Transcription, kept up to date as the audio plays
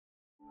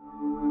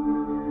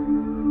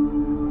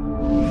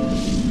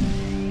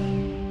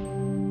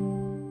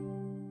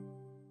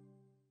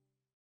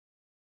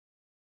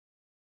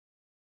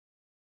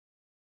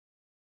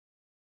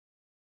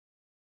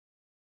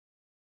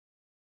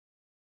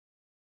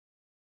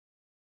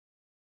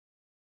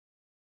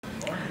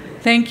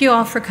Thank you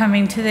all for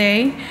coming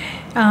today.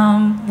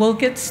 We'll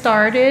get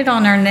started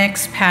on our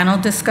next panel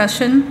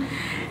discussion.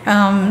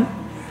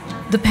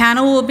 The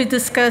panel will be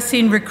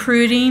discussing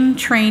recruiting,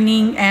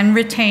 training, and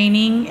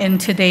retaining in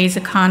today's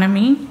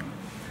economy.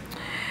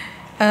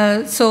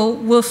 So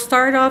we'll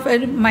start off,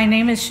 my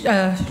name is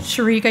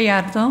Cherie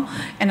Gallardo,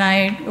 and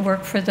I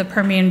work for the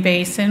Permian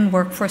Basin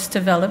Workforce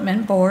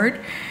Development Board.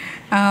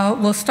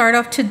 We'll start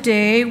off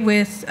today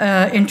with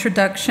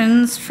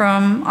introductions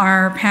from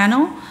our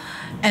panel,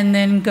 and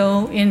then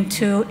go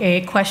into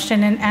a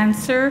question and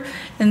answer.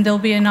 And there'll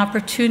be an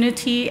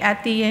opportunity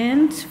at the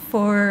end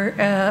for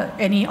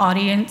any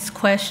audience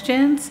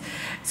questions.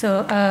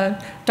 So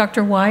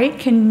Dr. White,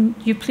 can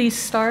you please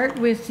start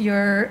with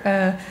your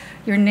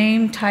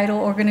name, title,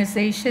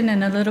 organization,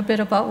 and a little bit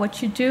about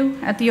what you do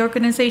at the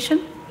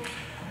organization?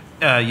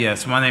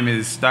 Yes, my name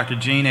is Dr.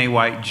 Gene A.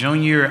 White,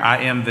 Jr.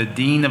 I am the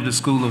Dean of the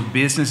School of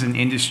Business and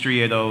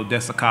Industry at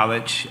Odessa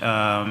College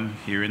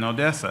here in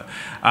Odessa.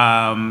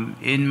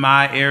 In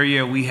my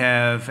area, we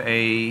have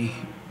a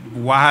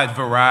wide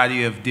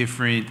variety of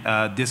different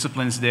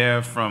disciplines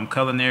there, from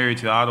culinary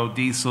to auto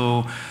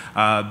diesel,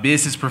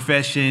 business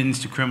professions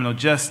to criminal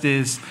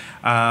justice,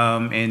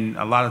 and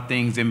a lot of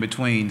things in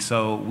between.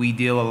 So we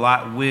deal a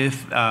lot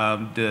with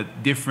the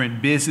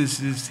different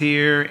businesses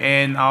here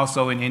and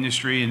also in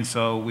industry, and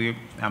so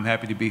I'm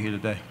happy to be here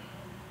today.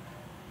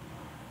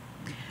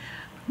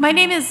 My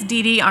name is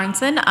DeeDee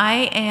Arnzen.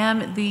 I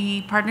am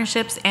the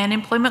Partnerships and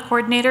Employment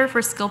Coordinator for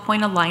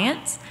Skillpoint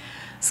Alliance.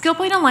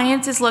 Skillpoint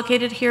Alliance is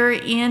located here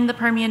in the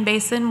Permian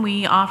Basin.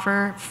 We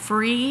offer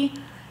free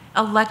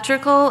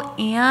electrical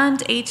and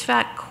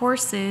HVAC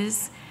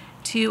courses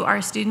to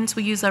our students.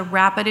 We use a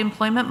rapid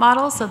employment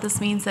model, so this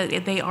means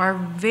that they are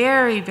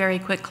very, very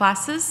quick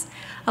classes.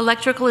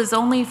 Electrical is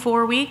only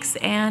 4 weeks,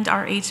 and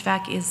our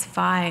HVAC is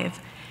 5.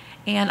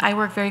 And I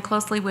work very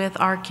closely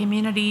with our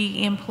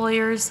community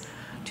employers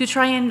to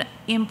try and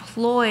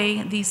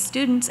employ these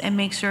students and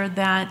make sure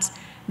that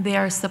they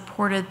are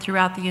supported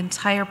throughout the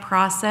entire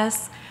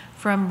process,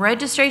 from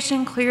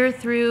registration clear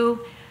through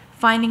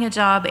finding a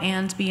job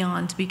and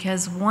beyond,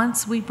 because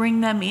once we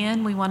bring them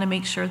in, we want to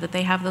make sure that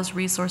they have those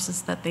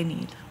resources that they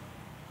need.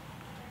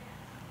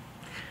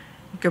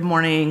 Good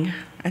morning.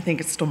 I think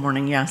it's still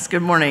morning, yes.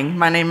 Good morning.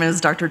 My name is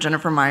Dr.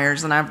 Jennifer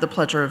Myers, and I have the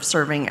pleasure of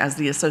serving as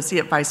the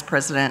Associate Vice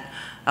President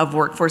of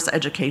Workforce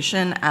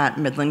Education at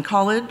Midland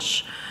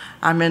College.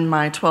 I'm in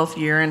my 12th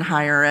year in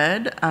higher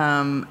ed.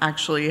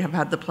 Actually have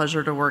had the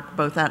pleasure to work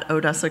both at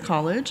Odessa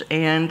College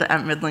and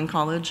at Midland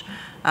College.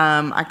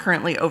 I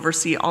currently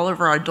oversee all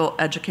of our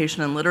adult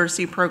education and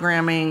literacy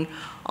programming,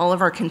 all of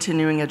our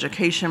continuing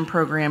education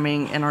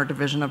programming in our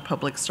Division of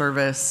Public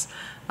Service.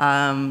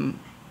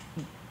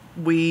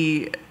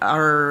 We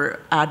are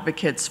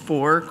advocates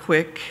for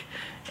quick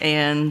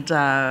and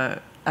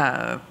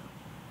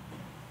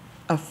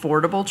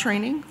affordable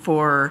training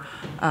for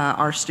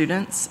our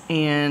students,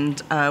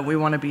 and we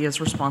want to be as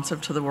responsive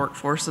to the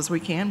workforce as we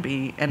can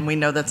be, and we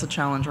know that's a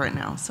challenge right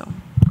now. So,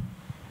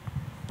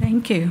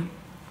 thank you.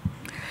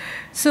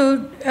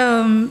 So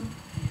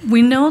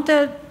we know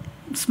that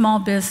small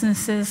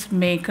businesses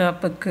make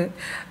up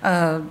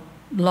a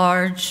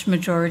large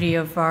majority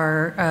of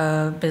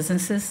our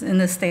businesses in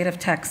the state of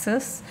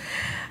Texas,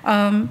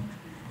 but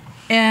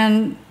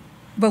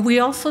we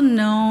also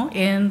know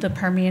in the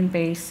Permian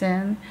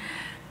Basin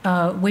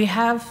we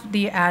have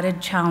the added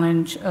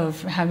challenge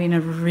of having a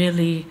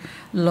really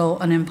low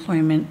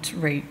unemployment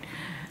rate.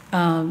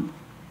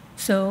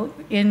 So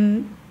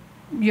in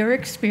your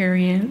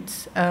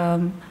experience,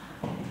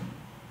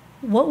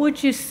 what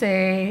would you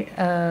say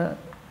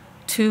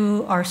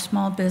to our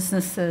small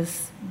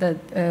businesses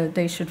that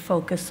they should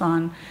focus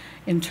on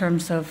in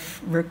terms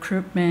of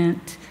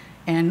recruitment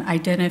and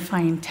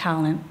identifying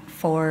talent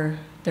for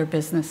their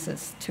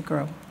businesses to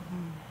grow?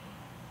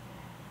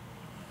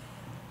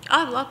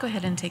 I'll go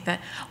ahead and take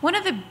that. One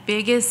of the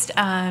biggest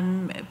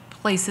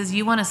places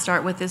you want to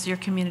start with is your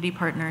community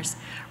partners.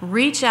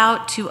 Reach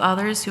out to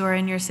others who are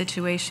in your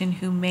situation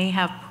who may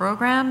have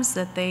programs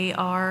that they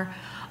are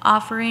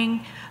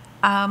offering.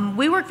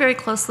 We work very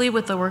closely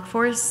with the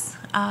workforce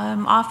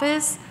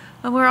office,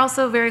 and we're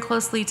also very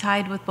closely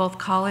tied with both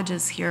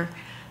colleges here.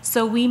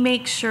 So we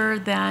make sure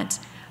that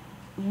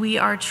we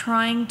are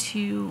trying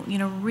to,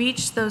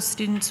 reach those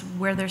students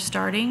where they're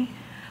starting,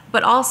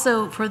 but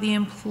also for the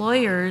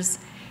employers,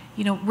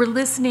 we're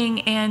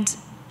listening and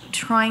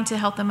trying to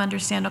help them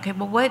understand, okay,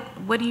 well,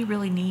 what do you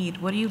really need?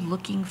 What are you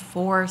looking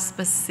for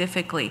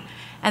specifically?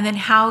 And then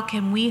how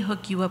can we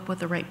hook you up with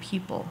the right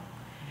people?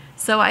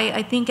 So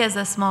I think as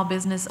a small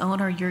business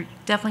owner, you're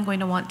definitely going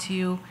to want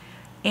to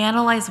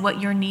analyze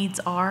what your needs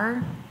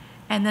are,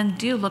 and then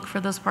do look for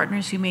those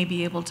partners who may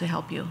be able to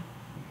help you.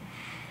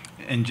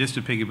 And just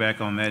to piggyback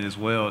on that as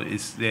well,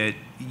 is that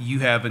you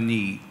have a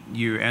need.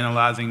 You're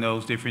analyzing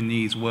those different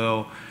needs.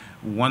 Well,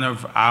 one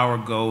of our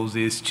goals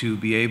is to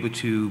be able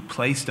to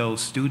place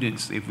those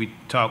students. If we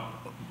talk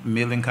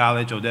Midland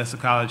College, Odessa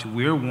College,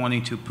 we're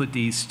wanting to put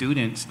these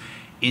students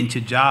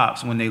into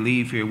jobs when they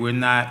leave here. We're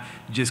not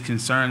just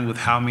concerned with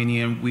how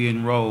many we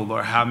enroll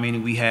or how many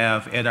we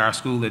have at our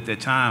school at that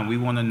time. We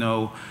want to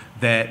know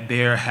that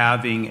they're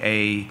having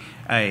a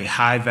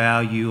high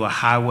value, a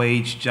high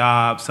wage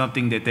job,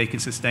 something that they can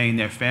sustain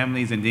their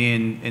families, and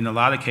then in a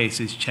lot of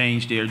cases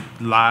change their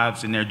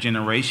lives and their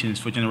generations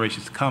for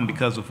generations to come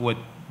because of what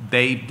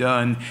they've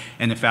done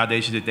and the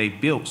foundation that they've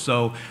built.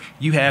 So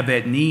you have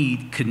that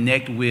need,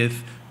 connect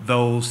with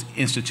those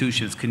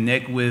institutions,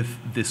 connect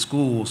with the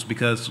schools,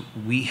 because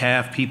we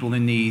have people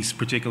in these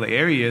particular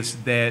areas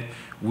that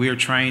we're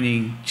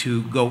training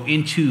to go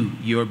into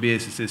your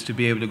businesses, to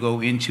be able to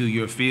go into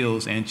your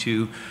fields and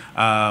to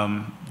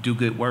do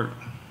good work.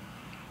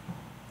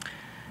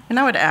 And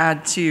I would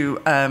add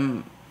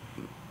to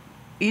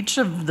each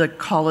of the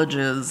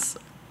colleges,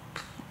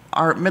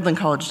 our Midland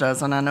College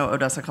does, and I know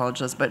Odessa College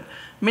does, but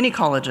many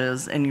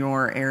colleges in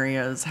your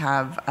areas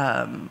have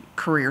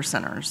career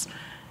centers,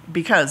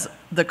 because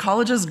the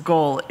college's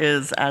goal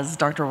is, as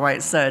Dr.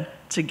 White said,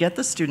 to get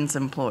the students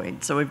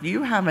employed. So if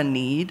you have a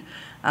need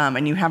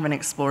and you haven't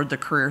explored the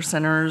career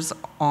centers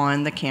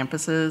on the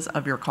campuses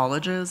of your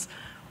colleges,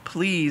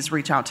 please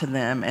reach out to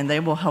them, and they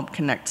will help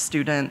connect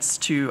students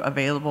to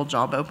available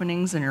job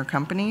openings in your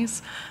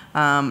companies.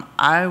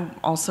 I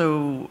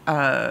also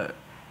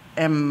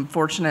am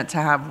fortunate to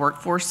have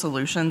Workforce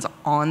Solutions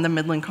on the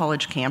Midland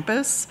College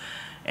campus,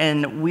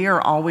 and we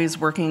are always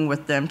working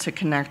with them to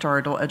connect our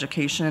adult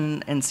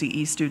education and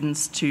CE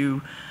students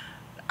to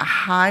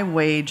high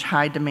wage,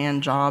 high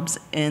demand jobs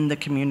in the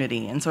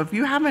community. And so if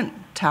you haven't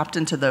tapped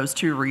into those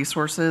two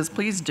resources,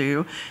 please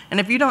do. And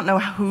if you don't know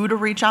who to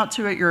reach out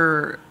to at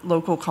your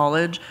local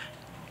college,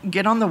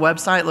 get on the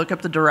website, look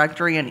up the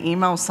directory, and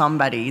email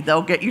somebody.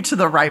 They'll get you to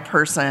the right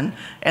person,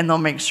 and they'll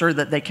make sure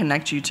that they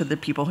connect you to the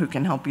people who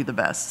can help you the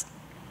best.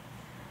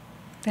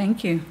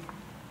 Thank you.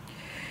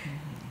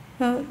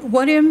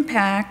 What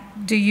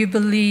impact do you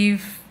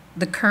believe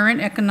the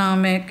current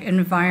economic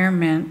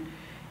environment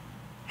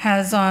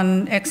has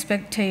on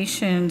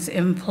expectations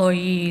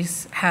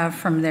employees have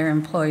from their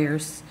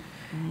employers?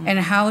 And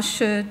how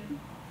should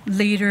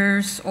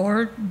leaders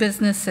or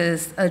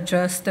businesses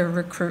adjust their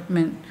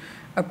recruitment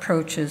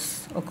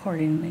approaches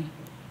accordingly?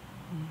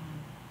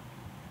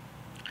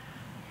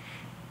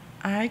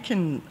 I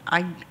can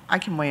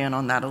weigh in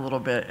on that a little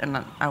bit,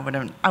 and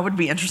I would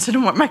be interested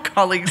in what my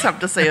colleagues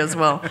have to say as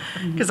well,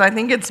 because I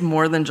think it's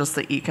more than just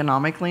the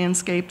economic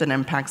landscape that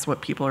impacts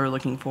what people are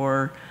looking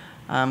for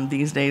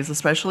these days,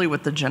 especially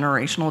with the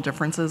generational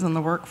differences in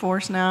the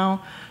workforce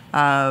now.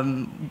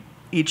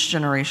 Each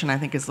generation, I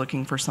think, is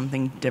looking for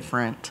something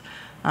different.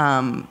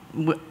 As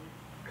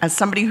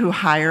somebody who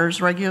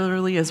hires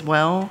regularly as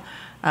well,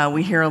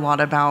 we hear a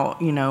lot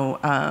about,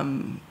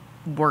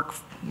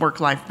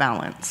 work-life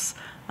balance.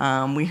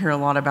 We hear a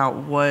lot about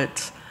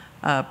what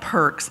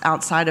perks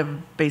outside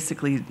of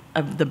basically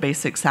of the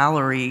basic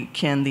salary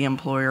can the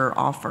employer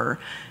offer.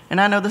 And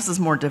I know this is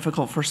more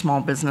difficult for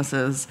small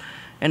businesses.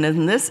 And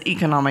in this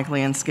economic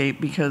landscape,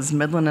 because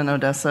Midland and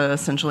Odessa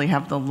essentially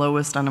have the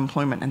lowest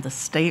unemployment in the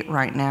state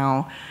right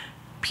now,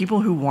 people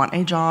who want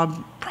a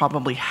job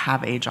probably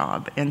have a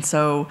job. And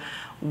so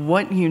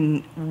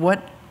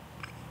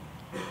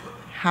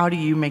how do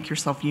you make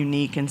yourself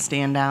unique and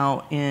stand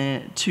out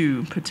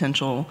to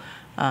potential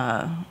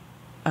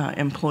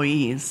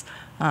employees,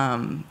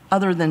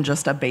 other than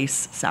just a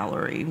base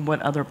salary?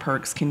 What other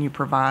perks can you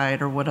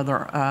provide, or what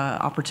other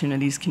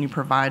opportunities can you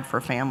provide for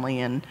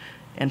family and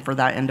for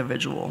that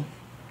individual?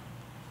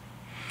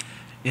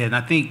 Yeah, and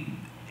I think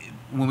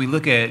when we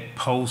look at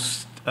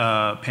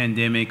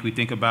post-pandemic, we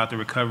think about the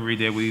recovery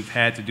that we've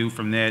had to do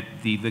from that.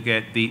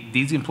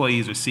 These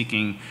employees are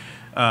seeking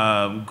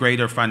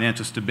greater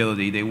financial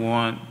stability. They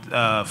want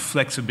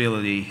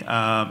flexibility,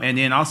 and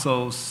then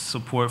also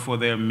support for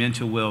their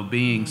mental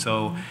well-being.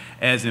 So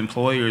as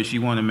employers,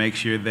 you want to make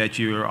sure that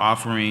you're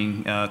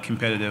offering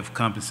competitive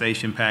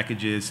compensation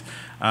packages.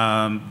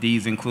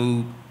 These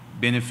include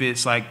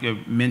benefits like your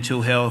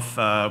mental health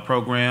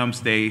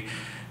programs. They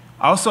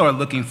also are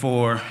looking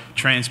for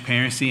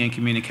transparency and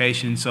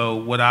communication. So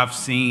what I've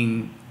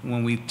seen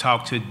when we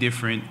talk to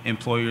different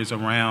employers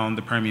around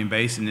the Permian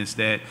Basin is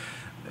that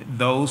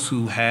those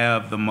who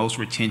have the most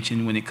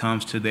retention when it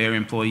comes to their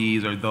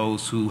employees are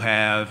those who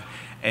have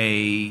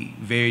a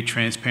very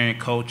transparent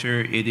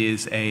culture. It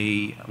is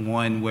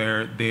one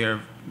where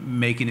they're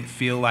making it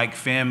feel like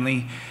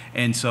family.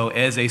 And so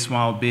as a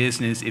small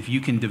business, if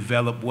you can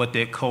develop what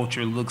that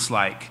culture looks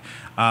like,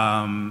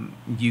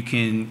 you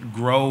can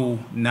grow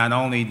not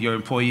only your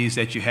employees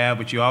that you have,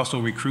 but you also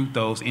recruit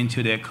those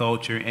into that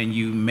culture, and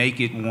you make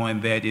it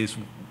one that is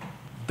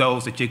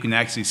those that you can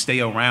actually stay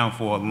around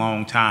for a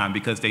long time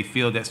because they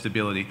feel that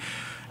stability.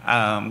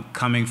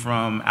 Coming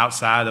from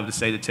outside of the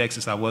state of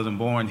Texas, I wasn't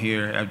born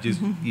here.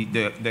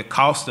 The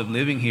cost of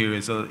living here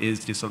is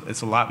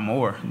a lot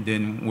more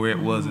than where it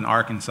was in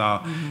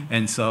Arkansas,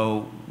 and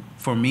so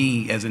for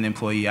me as an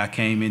employee, I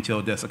came into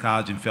Odessa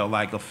College and felt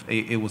like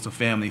it was a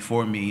family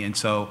for me. And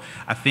so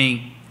I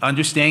think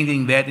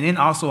understanding that, and then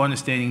also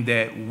understanding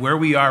that where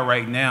we are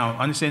right now,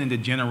 understanding the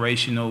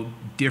generational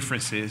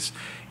differences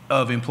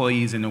of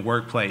employees in the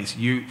workplace.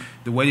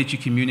 The way that you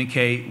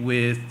communicate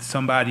with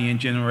somebody in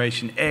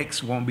Generation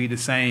X won't be the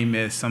same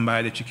as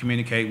somebody that you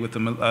communicate with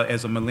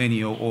as a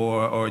millennial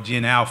or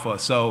Gen Alpha.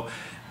 So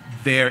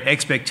their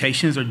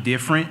expectations are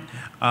different,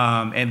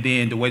 and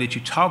then the way that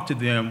you talk to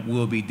them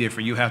will be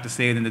different. You have to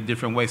say it in a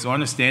different way. So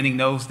understanding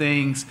those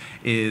things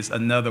is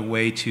another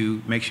way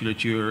to make sure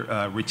that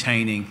you're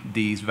retaining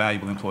these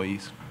valuable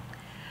employees.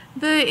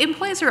 The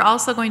employees are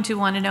also going to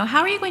want to know, how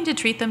are you going to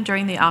treat them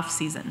during the off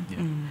season?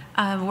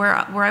 Yeah. Where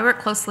I work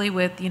closely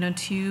with,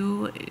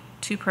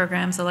 two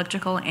programs,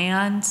 electrical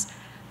and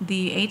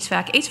the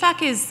HVAC.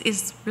 HVAC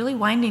is really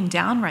winding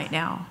down right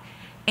now.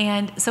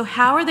 And so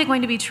how are they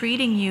going to be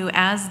treating you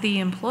as the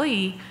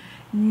employee,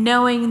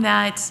 knowing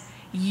that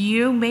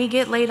you may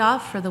get laid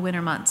off for the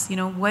winter months?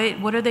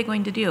 What are they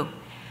going to do?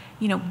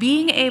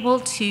 Being able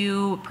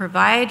to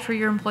provide for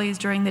your employees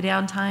during the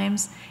down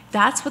times,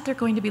 that's what they're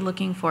going to be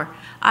looking for.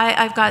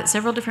 I've got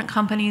several different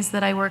companies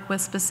that I work with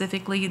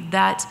specifically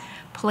that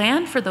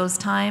plan for those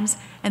times,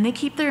 and they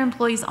keep their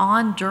employees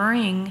on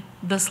during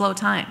the slow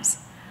times,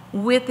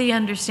 with the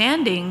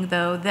understanding,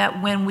 though,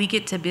 that when we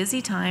get to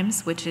busy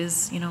times, which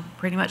is,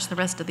 pretty much the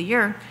rest of the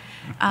year,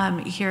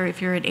 here,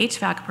 if you're an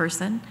HVAC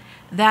person,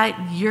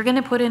 that you're going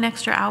to put in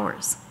extra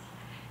hours.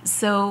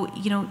 So,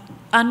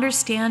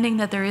 understanding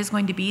that there is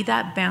going to be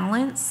that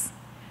balance,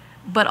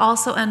 but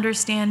also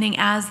understanding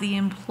as the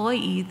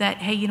employee that,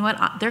 hey, you know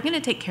what, they're going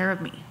to take care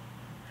of me.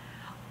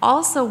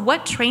 Also,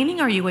 what training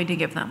are you going to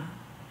give them?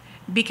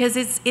 Because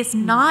it's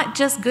not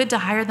just good to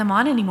hire them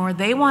on anymore.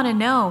 They want to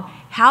know,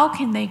 how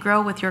can they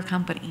grow with your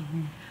company?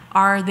 Mm-hmm.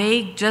 Are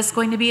they just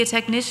going to be a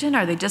technician?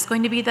 Are they just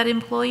going to be that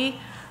employee?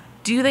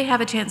 Do they have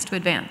a chance to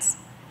advance?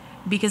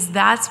 Because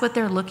that's what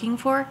they're looking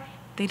for.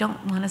 They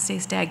don't want to stay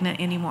stagnant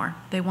anymore.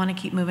 They want to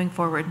keep moving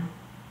forward.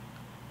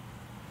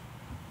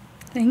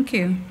 Thank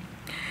you.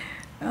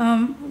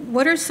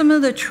 What are some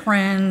of the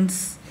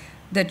trends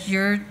that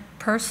you're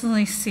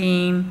personally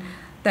seeing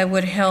that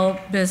would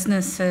help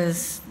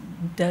businesses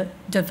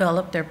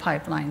develop their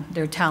pipeline,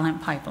 their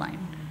talent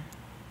pipeline?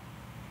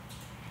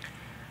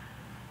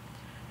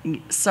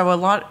 So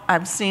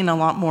I've seen a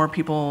lot more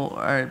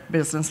people,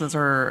 businesses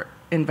are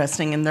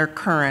investing in their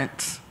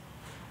current,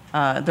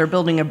 they're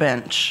building a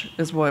bench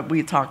is what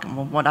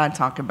I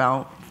talk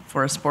about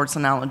for a sports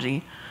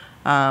analogy.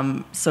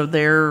 So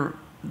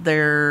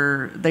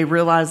they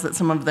realize that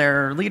some of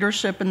their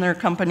leadership in their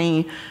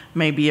company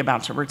may be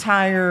about to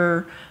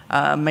retire,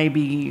 may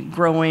be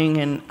growing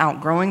and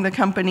outgrowing the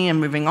company and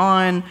moving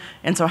on.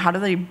 And so how do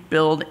they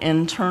build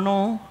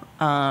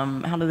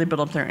how do they build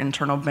up their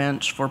internal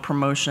bench for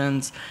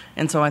promotions?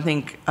 And so I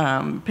think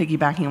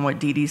piggybacking on what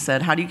DeeDee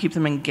said, how do you keep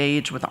them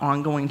engaged with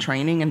ongoing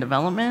training and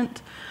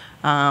development?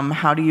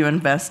 How do you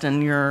invest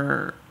in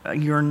your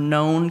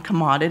known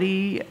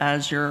commodity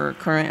as your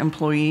current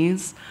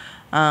employees?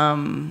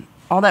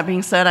 All that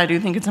being said, I do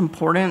think it's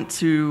important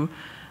to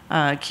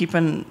keep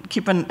a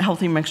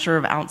healthy mixture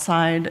of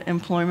outside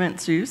employment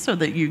too, so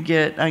that you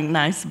get a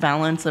nice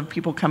balance of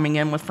people coming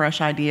in with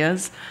fresh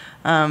ideas.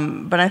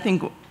 But I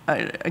think,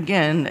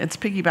 again, it's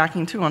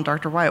piggybacking too on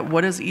Dr. Wyatt.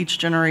 What does each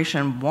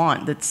generation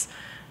want?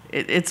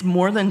 It's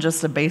more than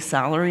just a base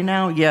salary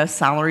now. Yes,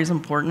 salary is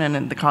important,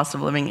 and the cost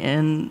of living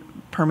in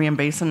Permian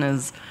Basin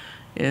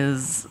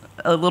is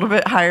a little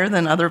bit higher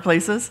than other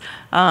places,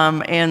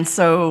 and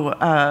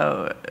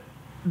so.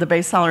 The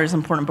base salary is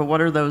important, but what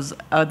are those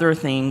other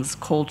things?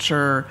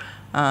 Culture,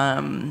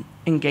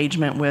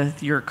 engagement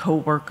with your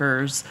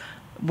coworkers.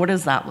 What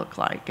does that look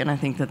like? And I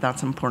think that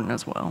that's important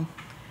as well.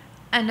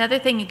 Another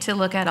thing to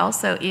look at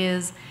also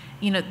is,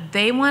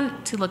 they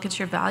want to look at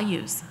your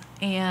values,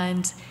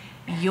 and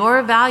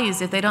your values,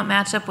 if they don't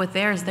match up with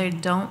theirs, they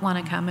don't want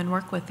to come and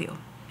work with you.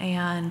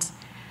 And,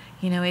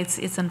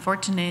 it's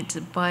unfortunate,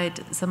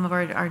 but some of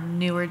our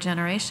newer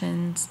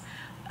generations,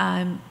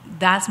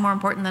 that's more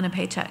important than a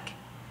paycheck.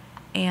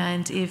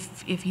 And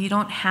if you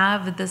don't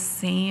have the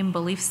same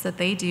beliefs that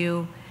they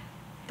do,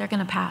 they're going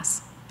to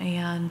pass.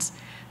 And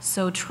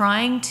so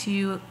trying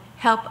to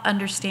help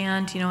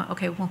understand,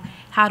 okay, well,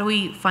 how do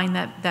we find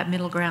that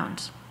middle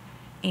ground?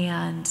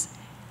 And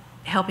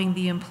helping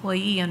the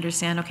employee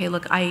understand, okay,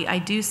 look, I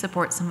do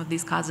support some of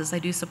these causes, I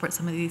do support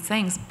some of these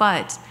things,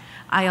 but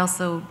I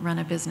also run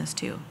a business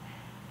too.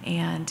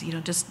 And,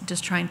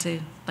 just trying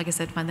to, like I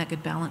said, find that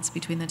good balance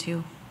between the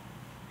two.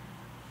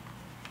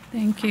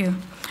 Thank you.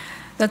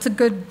 That's a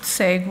good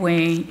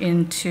segue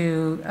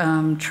into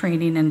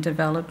training and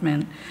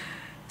development.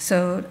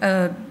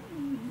 So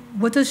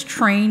what does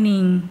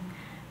training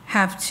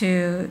have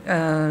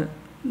to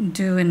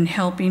do in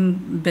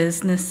helping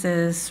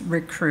businesses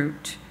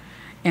recruit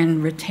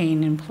and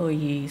retain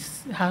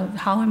employees?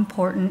 How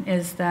important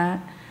is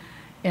that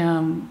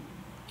in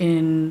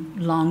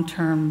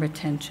long-term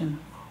retention?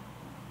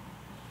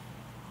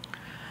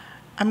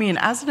 I mean,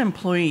 as an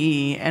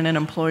employee and an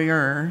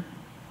employer,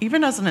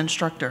 even as an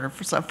instructor,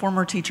 a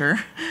former teacher,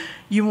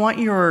 you want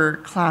your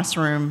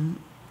classroom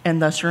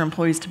and thus your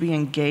employees to be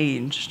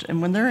engaged.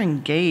 And when they're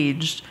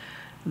engaged,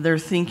 they're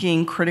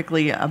thinking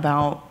critically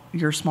about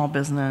your small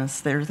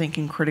business. They're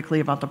thinking critically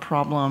about the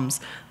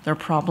problems. They're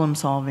problem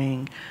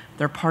solving.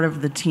 They're part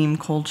of the team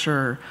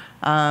culture.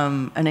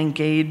 An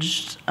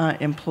engaged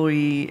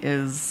employee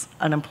is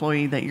an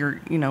employee that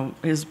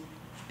is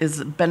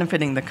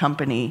benefiting the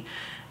company.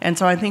 And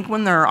so I think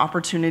when there are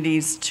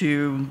opportunities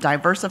to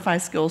diversify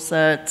skill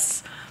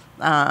sets,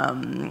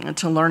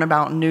 to learn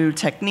about new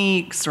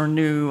techniques or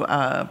new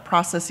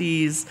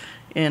processes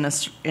in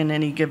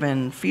any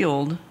given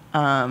field,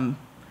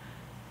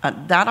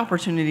 that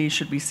opportunity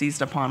should be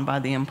seized upon by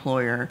the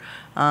employer.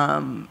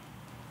 And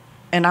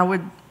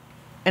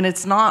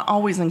it's not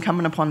always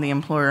incumbent upon the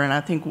employer, and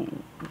I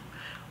think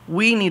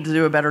we need to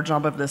do a better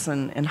job of this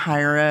in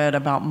higher ed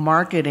about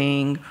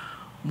marketing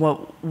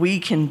what we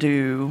can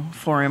do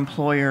for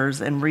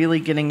employers and really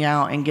getting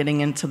out and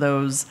getting into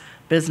those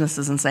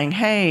businesses and saying,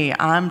 hey,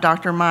 I'm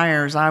Dr.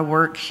 Myers, I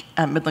work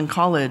at Midland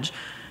College.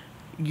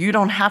 You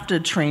don't have to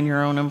train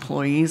your own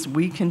employees.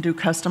 We can do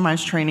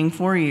customized training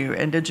for you.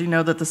 And did you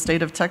know that the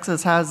state of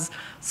Texas has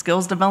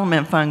skills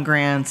development fund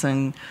grants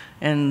and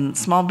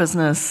small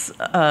business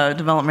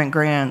development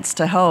grants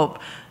to help?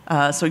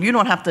 So you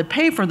don't have to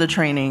pay for the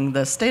training.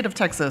 The state of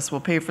Texas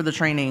will pay for the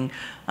training.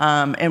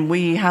 And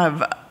we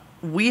have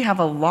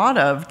a lot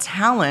of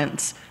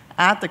talent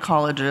at the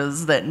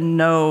colleges that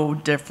know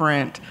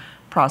different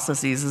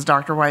processes. As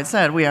Dr. White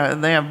said,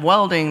 they have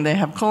welding, they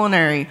have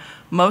culinary.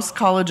 Most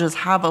colleges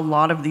have a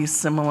lot of these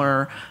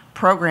similar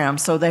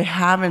programs, so they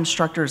have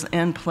instructors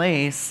in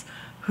place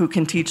who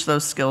can teach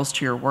those skills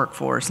to your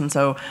workforce. And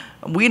so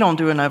we don't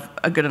do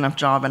a good enough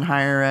job in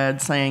higher ed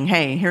saying,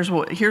 hey, here's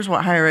what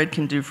higher ed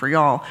can do for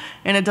y'all.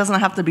 And it doesn't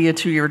have to be a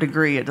 2-year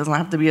degree. It doesn't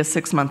have to be a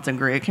 6-month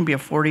degree. It can be a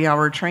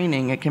 40-hour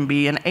training. It can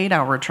be an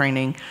 8-hour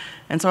training.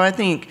 And so I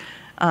think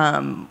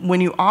when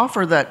you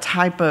offer that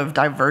type of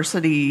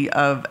diversity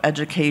of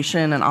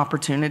education and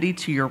opportunity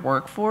to your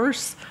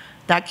workforce,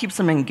 that keeps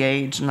them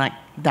engaged, and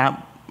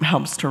that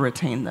helps to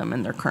retain them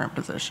in their current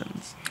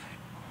positions.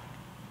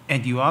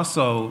 And you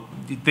also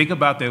think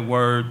about that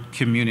word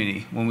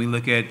community when we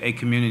look at a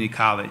community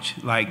college.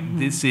 Like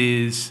these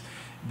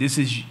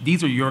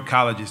are your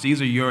colleges,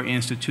 these are your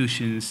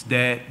institutions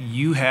that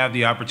you have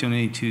the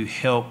opportunity to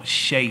help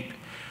shape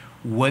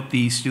what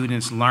these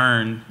students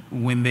learn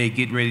when they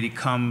get ready to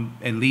come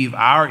and leave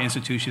our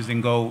institutions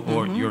and go,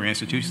 or your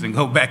institutions, and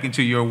go back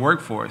into your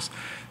workforce.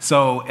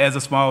 So as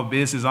a small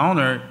business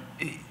owner,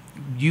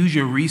 use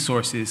your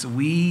resources.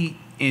 We,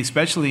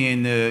 especially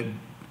in the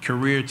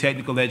career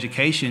technical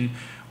education,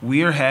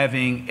 we are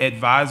having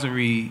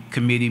advisory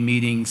committee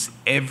meetings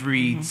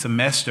every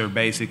semester,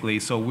 basically.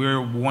 So we're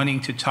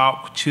wanting to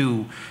talk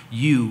to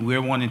you.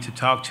 We're wanting to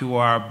talk to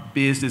our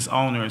business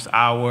owners,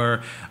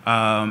 our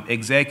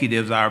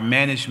executives, our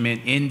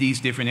management in these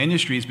different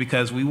industries,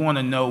 because we want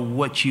to know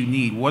what you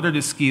need. What are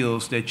the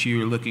skills that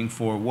you're looking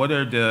for? What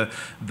are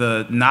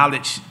the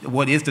knowledge?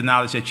 What is the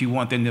knowledge that you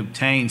want them to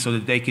obtain so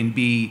that they can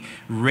be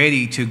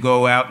ready to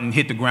go out and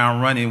hit the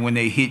ground running when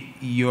they hit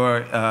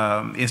your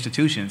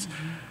institutions?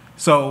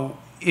 So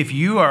if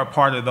you are a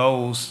part of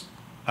those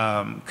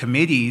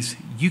committees,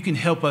 you can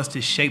help us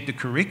to shape the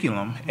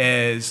curriculum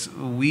as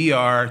we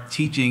are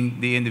teaching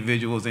the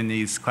individuals in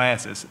these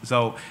classes.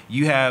 So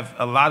you have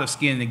a lot of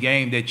skin in the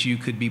game that you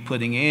could be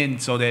putting in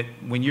so that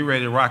when you're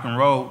ready to rock and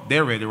roll,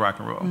 they're ready to rock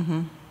and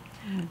roll.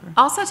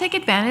 Also take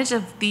advantage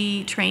of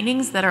the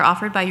trainings that are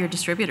offered by your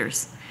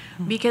distributors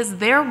because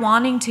they're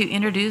wanting to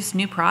introduce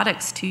new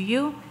products to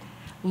you.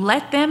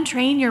 Let them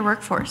train your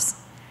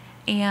workforce.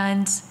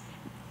 And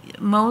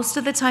most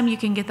of the time you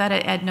can get that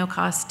at no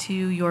cost to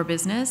your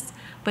business,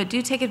 but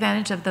do take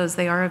advantage of those.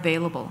 They are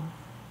available.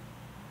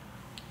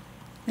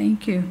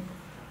 Thank you.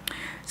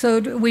 So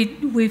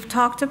we've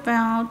talked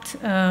about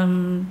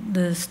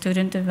the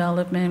student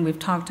development, we've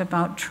talked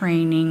about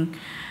training,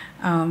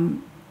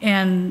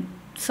 and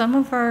some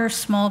of our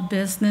small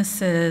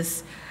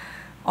businesses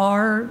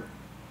are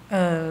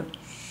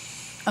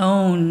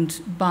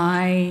owned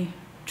by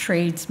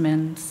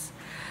tradesmen.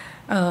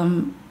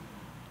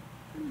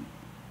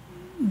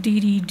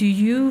 DeeDee, do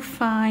you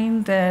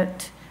find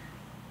that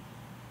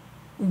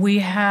we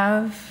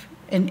have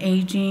an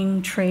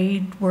aging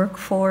trade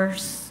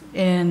workforce,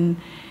 and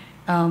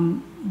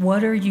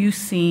what are you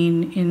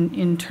seeing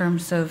in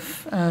terms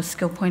of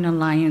Skillpoint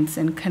Alliance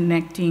and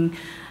connecting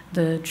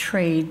the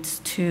trades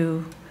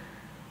to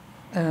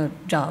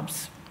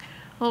jobs?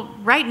 Well,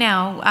 right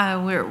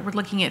now we're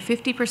looking at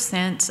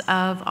 50%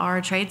 of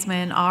our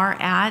tradesmen are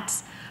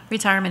at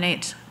retirement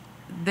age.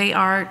 They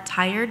are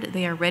tired,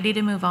 they are ready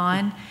to move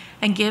on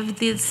and give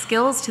these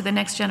skills to the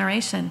next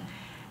generation.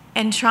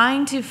 And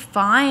trying to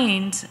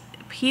find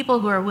people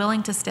who are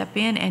willing to step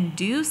in and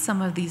do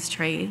some of these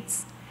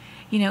trades,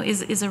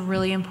 is a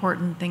really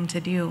important thing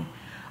to do.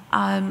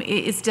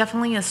 It's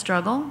definitely a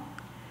struggle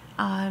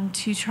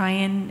to try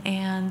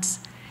and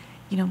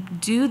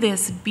do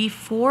this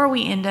before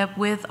we end up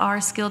with our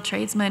skilled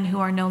tradesmen who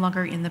are no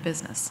longer in the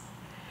business,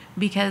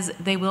 because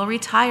they will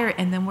retire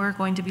and then we're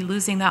going to be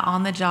losing that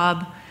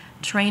on-the-job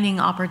training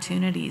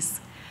opportunities.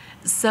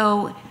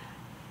 So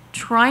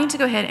trying to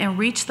go ahead and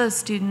reach those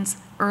students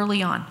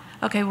early on.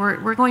 Okay,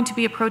 we're going to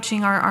be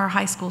approaching our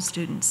high school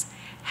students.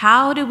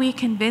 How do we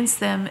convince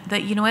them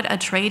that, you know what, a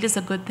trade is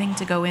a good thing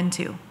to go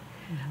into?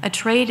 A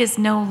trade is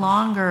no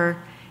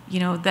longer, you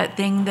know, that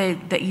thing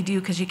that you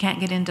do because you can't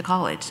get into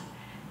college.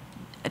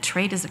 A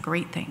trade is a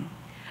great thing.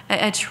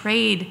 A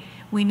trade,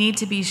 we need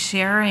to be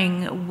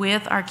sharing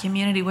with our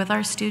community, with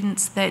our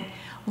students, that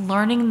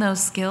learning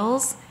those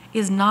skills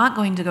is not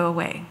going to go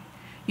away.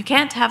 You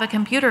can't have a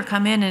computer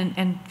come in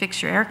and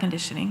fix your air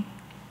conditioning.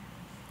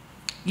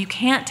 You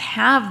can't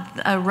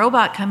have a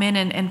robot come in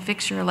and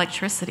fix your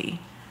electricity.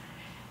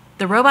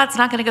 The robot's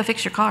not going to go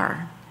fix your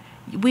car.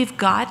 We've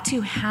got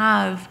to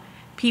have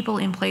people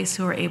in place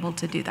who are able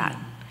to do that.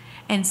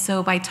 And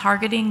so by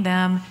targeting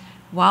them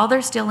while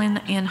they're still in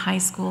high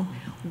school,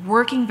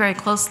 working very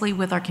closely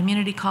with our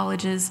community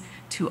colleges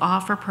to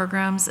offer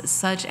programs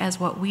such as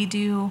what we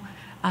do,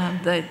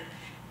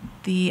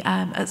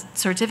 the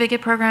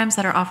certificate programs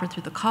that are offered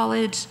through the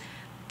college,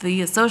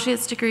 the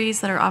associate's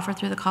degrees that are offered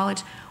through the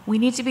college, we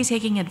need to be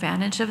taking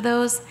advantage of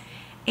those.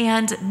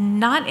 And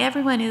not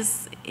everyone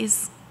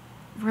is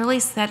really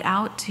set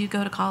out to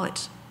go to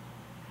college.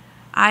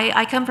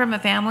 I come from a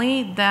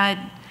family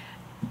that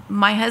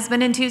my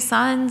husband and two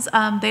sons,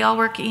 they all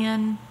work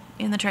in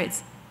the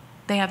trades.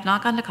 They have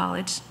not gone to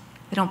college.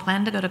 They don't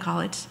plan to go to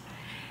college.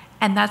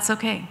 And that's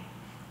okay,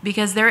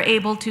 because they're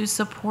able to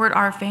support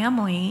our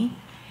family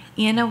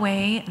in a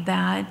way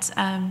that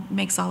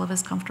makes all of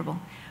us comfortable.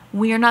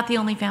 We are not the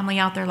only family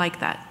out there like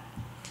that.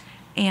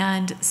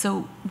 And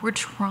so we're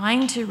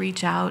trying to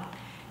reach out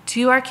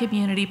to our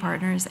community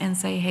partners and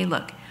say, hey,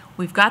 look,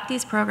 we've got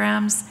these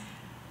programs,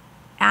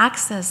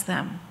 access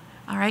them,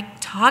 all right?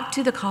 Talk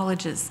to the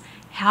colleges.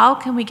 How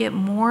can we get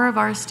more of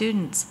our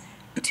students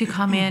to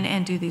come in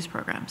and do these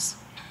programs?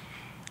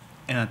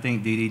 And I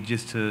think, DeeDee,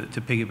 just to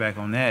piggyback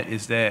on that,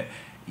 is that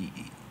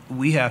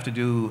we have to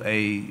do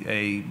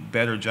a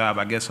better job,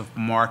 I guess, of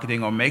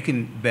marketing or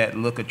making that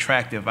look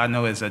attractive. I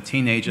know as a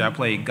teenager, I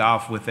played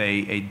golf with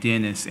a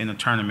dentist in a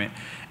tournament,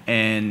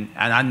 and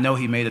I know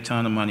he made a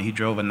ton of money. He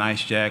drove a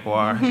nice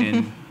Jaguar,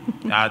 and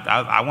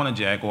I want a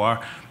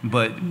Jaguar.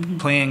 But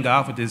playing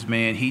golf with this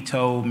man, he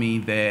told me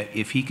that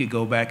if he could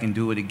go back and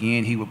do it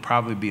again, he would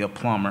probably be a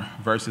plumber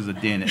versus a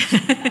dentist.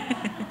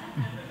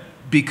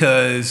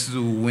 Because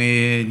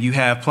when you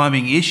have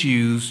plumbing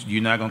issues,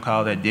 you're not going to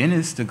call that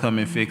dentist to come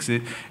and fix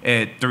it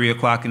at 3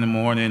 o'clock in the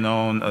morning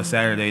on a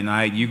Saturday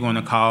night. You're going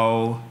to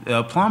call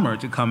a plumber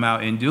to come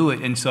out and do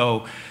it. And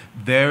so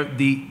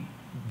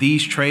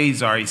these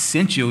trades are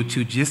essential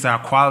to just our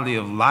quality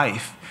of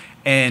life.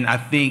 And I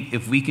think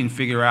if we can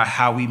figure out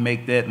how we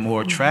make that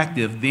more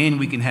attractive, then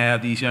we can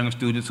have these younger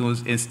students who,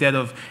 instead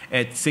of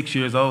at 6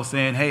 years old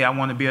saying, hey, I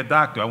want to be a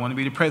doctor, I want to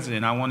be the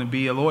president, I want to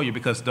be a lawyer,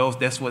 because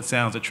that's what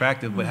sounds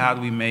attractive. But how do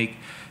we make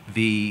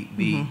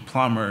the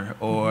plumber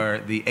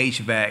or the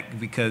HVAC,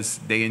 because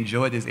they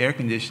enjoy this air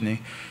conditioning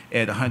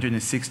at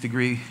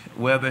 106-degree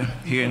weather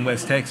here in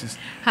West Texas.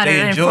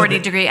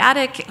 140-degree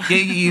attic.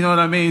 You know what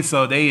I mean?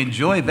 So they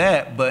enjoy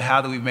that, but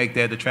how do we make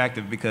that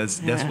attractive? Because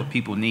that's what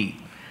people need.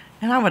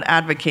 And I would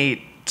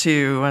advocate,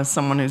 too, as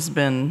someone who's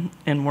been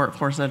in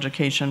workforce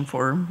education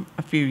for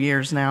a few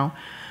years now,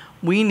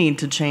 we need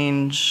to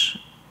change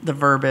the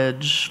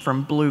verbiage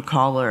from blue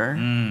collar.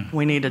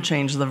 We need to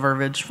change the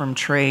verbiage from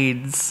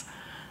trades.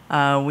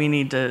 We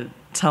need to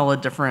tell a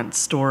different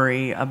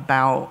story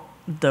about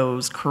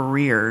those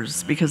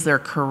careers, because they're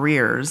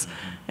careers.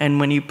 And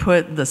when you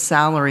put the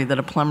salary that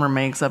a plumber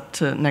makes up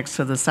to next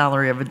to the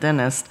salary of a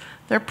dentist,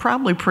 they're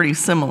probably pretty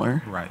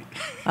similar. Right.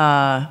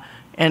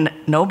 And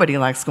nobody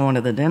likes going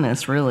to the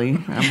dentist, really.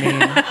 I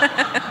mean,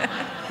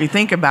 if you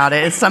think about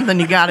it, it's something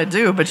you got to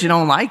do, but you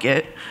don't like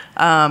it.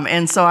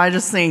 And so I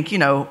just think,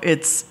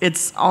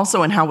 it's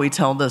also in how we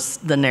tell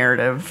the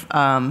narrative.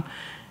 And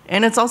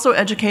it's also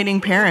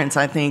educating parents,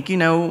 I think.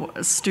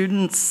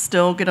 Students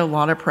still get a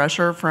lot of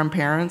pressure from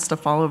parents to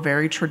follow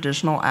very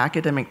traditional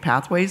academic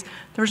pathways.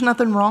 There's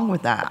nothing wrong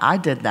with that. I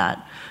did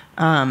that.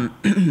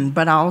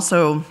 But I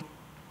also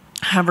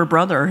have a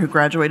brother who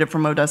graduated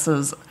from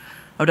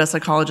Odessa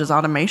College's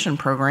automation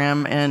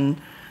program, and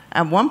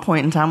at one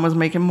point in time was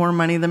making more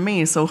money than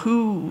me. So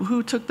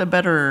who took the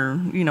better,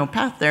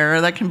 path there?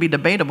 That can be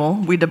debatable.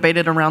 We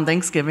debated around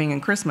Thanksgiving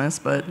and Christmas,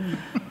 but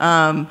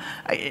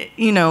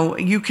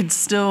you could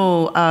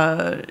still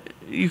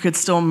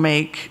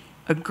make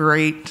a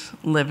great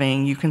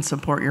living. You can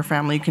support your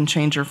family. You can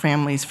change your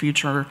family's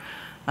future,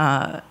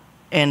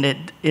 and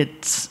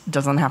it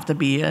doesn't have to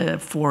be a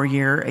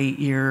 4-year,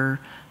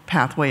 8-year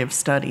pathway of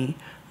study.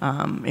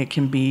 It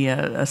can be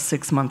a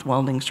 6-month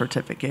welding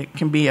certificate. It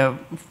can be a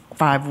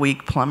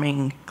 5-week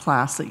plumbing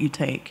class that you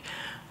take.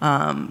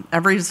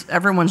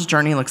 Everyone's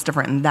journey looks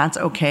different, and that's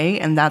okay,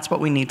 and that's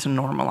what we need to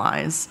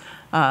normalize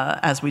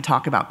as we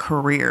talk about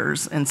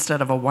careers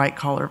instead of a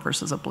white-collar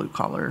versus a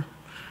blue-collar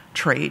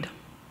trade.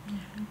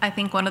 I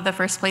think one of the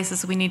first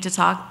places we need to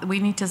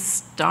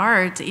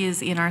start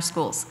is in our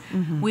schools.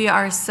 We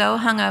are so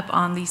hung up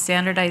on the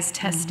standardized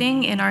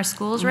testing in our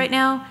schools right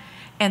now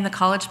and the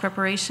college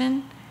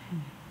preparation.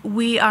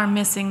 We are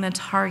missing the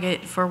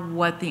target for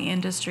what the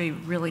industry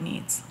really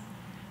needs.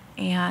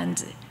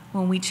 And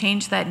when we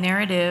change that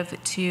narrative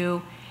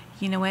to,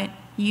 you know what,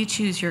 you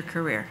choose your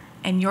career,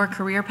 and your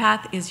career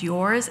path is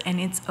yours, and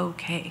it's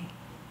okay.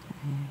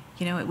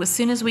 You know, as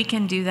soon as we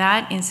can do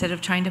that, instead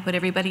of trying to put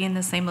everybody in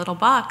the same little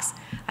box,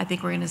 I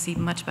think we're going to see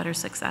much better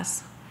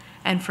success.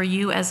 And for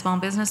you as small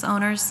business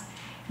owners,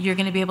 you're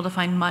going to be able to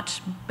find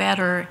much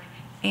better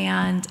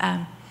and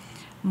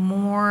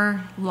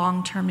more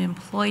long-term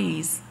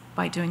employees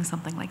by doing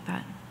something like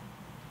that.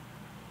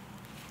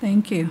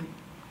 Thank you.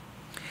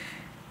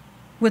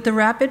 With the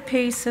rapid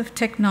pace of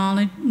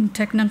technological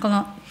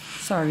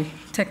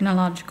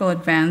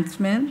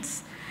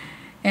advancements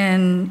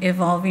and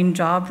evolving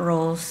job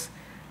roles,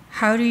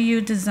 how do you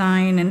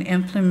design and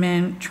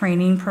implement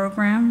training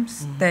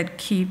programs that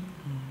keep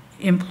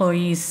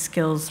employees'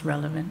 skills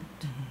relevant?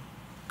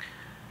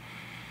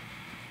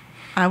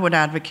 I would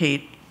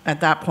advocate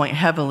at that point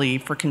heavily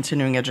for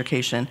continuing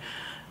education.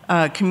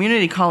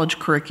 Community college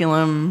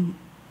curriculum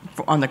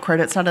on the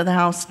credit side of the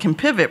house can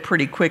pivot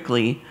pretty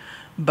quickly,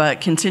 but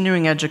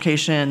continuing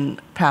education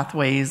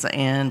pathways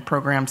and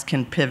programs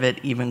can pivot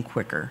even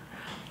quicker.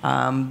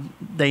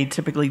 They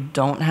typically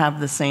don't have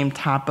the same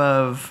type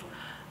of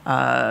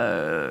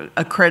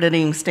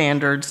accrediting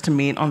standards to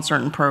meet on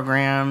certain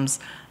programs.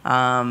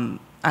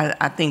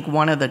 I think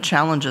one of the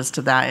challenges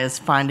to that is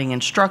finding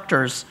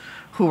instructors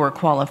who are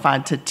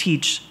qualified to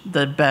teach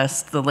the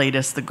best, the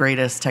latest, the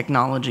greatest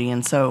technology.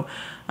 And so,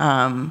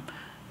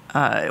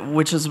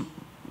 which is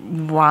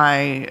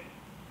why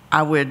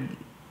I would,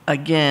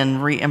 again,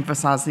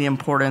 reemphasize the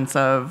importance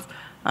of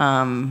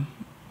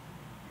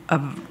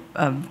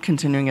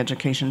continuing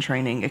education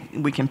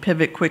training. We can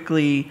pivot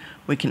quickly,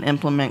 we can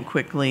implement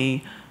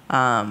quickly,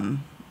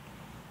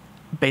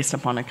 based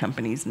upon a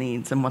company's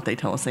needs and what they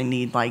tell us they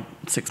need like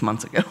 6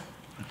 months ago.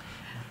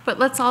 But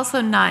let's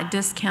also not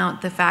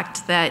discount the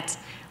fact that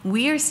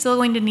we are still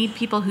going to need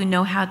people who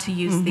know how to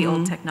use the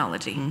old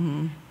technology.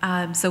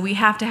 So we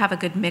have to have a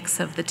good mix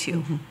of the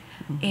two.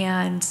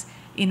 And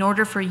in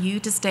order for you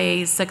to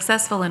stay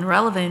successful and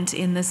relevant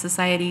in this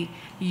society,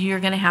 you're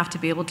going to have to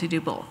be able to do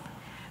both.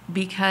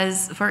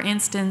 Because, for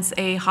instance,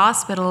 a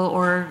hospital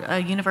or a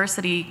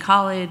university,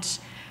 college,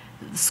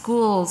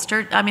 schools,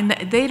 church, I mean,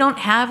 they don't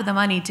have the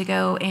money to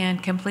go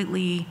and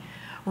completely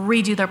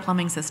redo their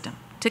plumbing system,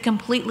 to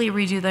completely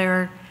redo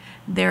their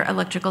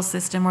electrical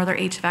system or their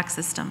HVAC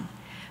system.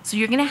 So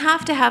you're going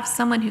to have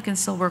someone who can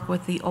still work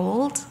with the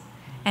old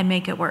and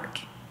make it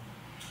work.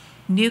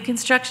 New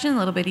construction, a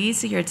little bit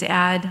easier to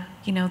add,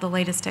 you know, the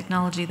latest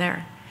technology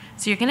there.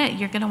 So you're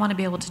gonna want to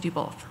be able to do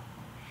both.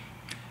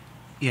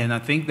 Yeah, and I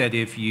think that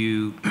if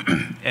you,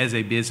 as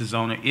a business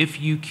owner, if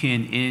you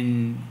can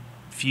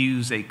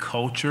infuse a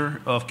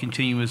culture of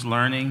continuous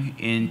learning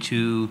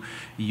into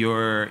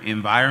your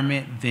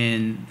environment,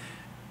 then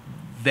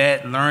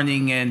that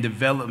learning and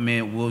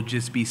development will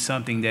just be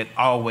something that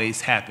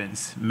always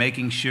happens.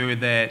 Making sure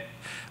that,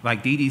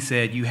 like DeeDee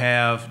said, you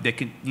have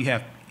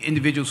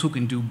individuals who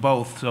can do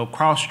both. So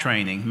cross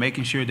training,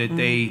 making sure that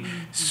they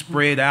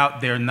spread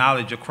out their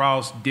knowledge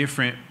across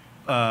different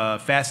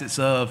facets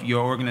of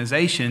your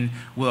organization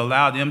will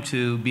allow them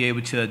to be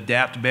able to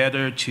adapt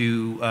better,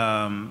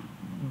 to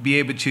be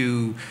able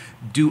to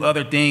do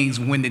other things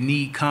when the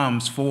need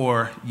comes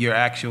for your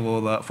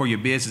actual for your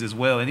business as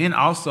well. And then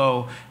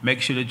also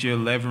make sure that you're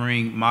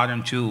leveraging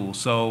modern tools.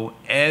 So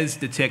as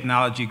the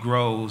technology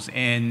grows,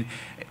 and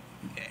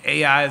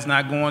AI is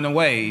not going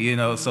away, you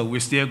know, so we're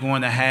still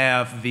going to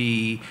have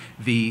the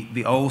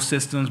old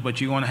systems, but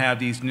you're going to have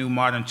these new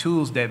modern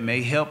tools that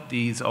may help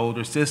these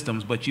older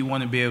systems, but you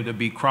want to be able to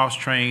be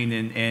cross-trained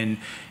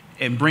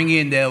and bring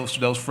in those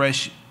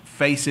fresh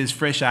faces,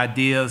 fresh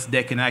ideas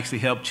that can actually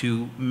help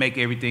to make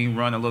everything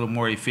run a little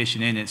more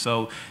efficient in it.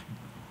 So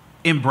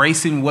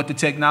embracing what the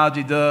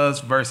technology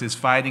does versus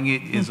fighting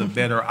it is a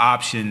better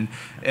option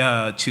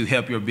to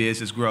help your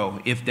business grow,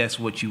 if that's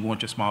what you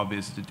want your small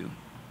business to do.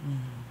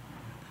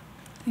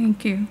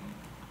 Thank you.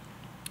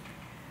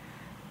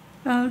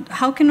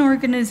 How can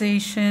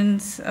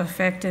organizations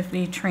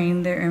effectively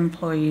train their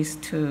employees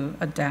to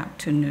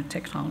adapt to new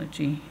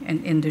technology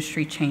and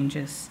industry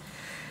changes,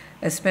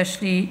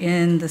 especially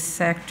in the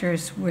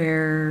sectors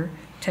where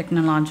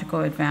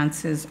technological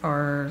advances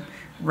are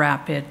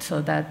rapid?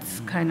 So that's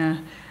kind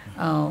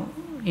of,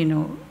 you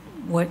know,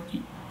 what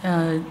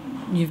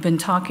you've been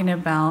talking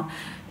about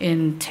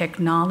in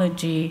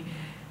technology.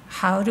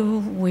 How do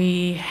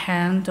we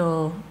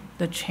handle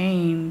the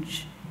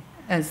change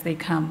as they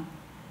come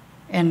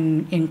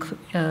and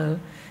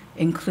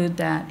include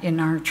that in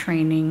our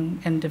training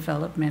and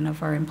development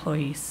of our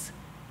employees?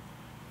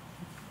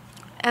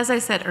 As I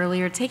said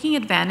earlier, taking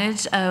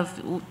advantage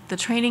of the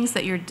trainings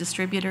that your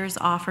distributors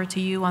offer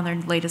to you on their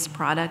latest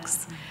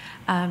products.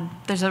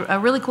 There's a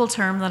really cool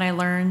term that I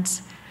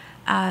learned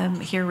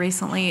here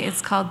recently.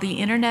 It's called the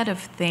Internet of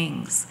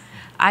Things.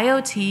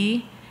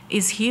 IoT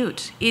is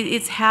huge.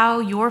 It's how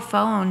your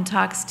phone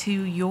talks to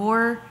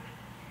your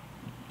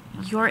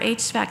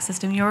HVAC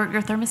system, your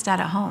thermostat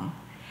at home.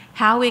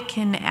 How it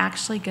can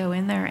actually go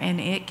in there and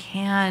it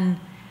can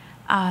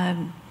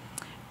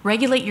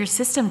regulate your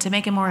system to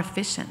make it more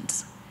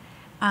efficient.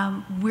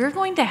 we're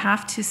going to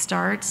have to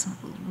start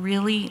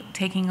really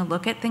taking a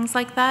look at things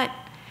like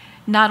that,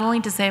 not only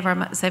to save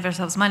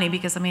ourselves money,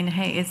 because, I mean,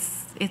 hey,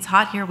 it's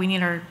hot here. We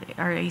need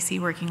our AC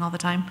working all the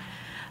time.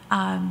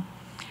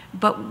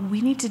 But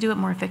we need to do it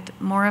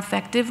more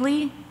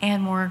effectively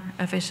and more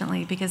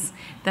efficiently, because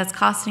that's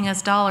costing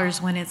us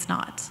dollars when it's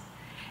not.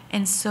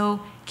 And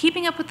so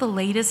keeping up with the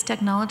latest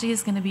technology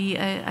is going to be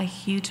a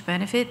huge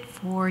benefit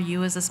for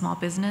you as a small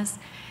business.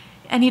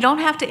 And you don't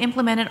have to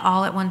implement it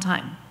all at one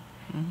time.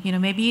 You know,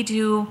 maybe you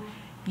do,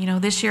 you know,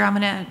 this year I'm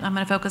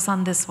gonna focus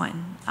on this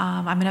one.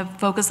 I'm gonna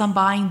focus on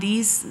buying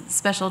these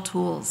special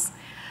tools.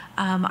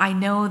 I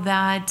know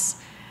that,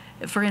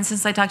 for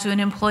instance, I talked to an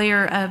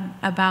employer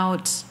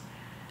about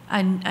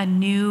a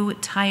new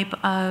type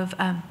of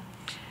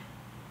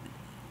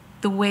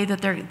the way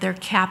that they're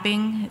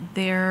capping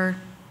their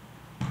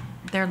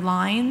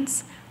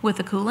lines with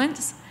the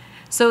coolants.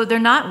 So they're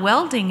not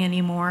welding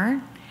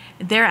anymore.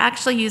 They're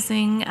actually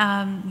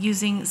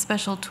using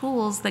special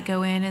tools that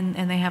go in,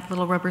 and they have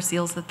little rubber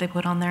seals that they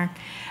put on there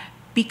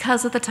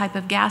because of the type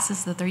of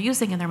gases that they're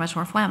using, and they're much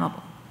more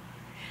flammable.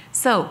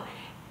 So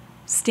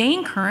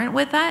staying current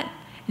with that,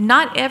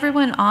 not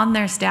everyone on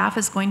their staff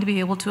is going to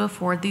be able to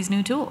afford these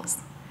new tools.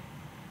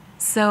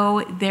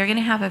 So they're going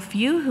to have a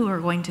few who are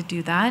going to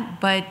do that,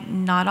 but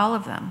not all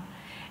of them.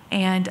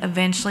 And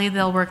eventually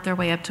they'll work their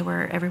way up to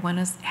where everyone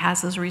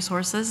has those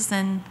resources,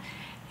 and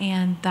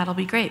that'll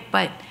be great.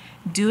 But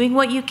doing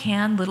what you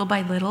can little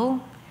by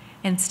little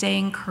and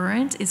staying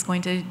current is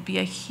going to be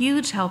a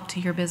huge help to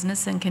your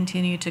business and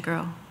continue to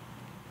grow.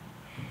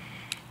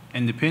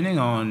 And depending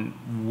on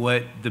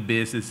what the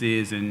business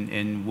is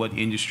and what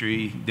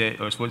industry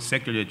or what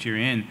sector that you're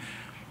in,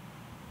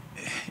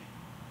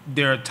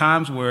 there are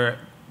times where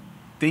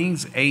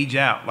things age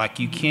out. Like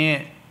you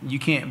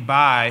can't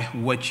buy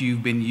what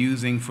you've been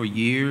using for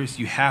years.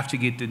 You have to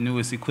get the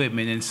newest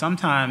equipment. And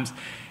sometimes,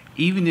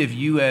 even if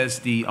you as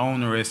the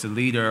owner, as the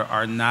leader,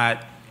 are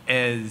not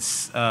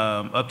as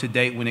up to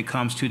date when it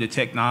comes to the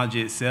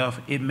technology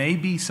itself, it may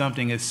be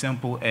something as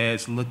simple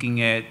as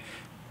looking at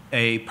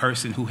a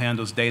person who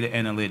handles data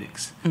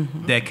analytics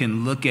that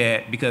can look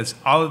at, because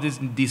all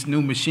of these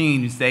new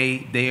machines,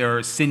 they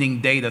are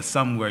sending data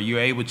somewhere. You're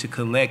able to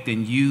collect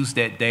and use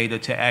that data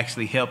to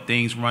actually help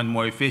things run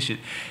more efficient.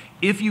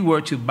 If you were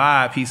to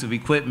buy a piece of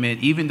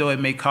equipment, even though it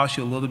may cost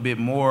you a little bit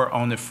more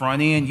on the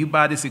front end, you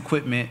buy this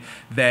equipment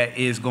that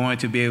is going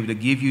to be able to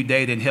give you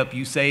data and help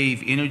you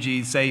save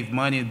energy, save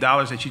money,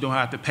 dollars that you don't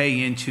have to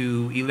pay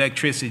into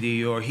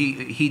electricity or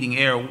heating,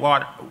 air,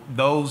 water,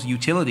 those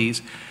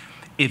utilities.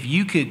 If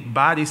you could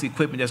buy this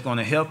equipment that's going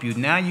to help you,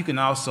 now you can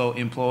also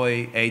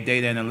employ a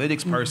data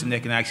analytics person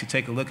that can actually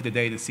take a look at the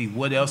data and see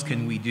what else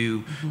can we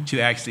do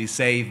to actually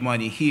save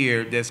money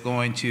here that's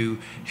going to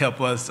help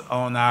us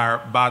on our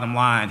bottom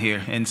line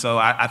here. And so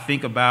I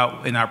think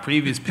about in our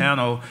previous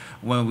panel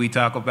when we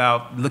talk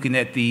about looking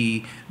at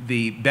the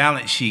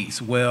balance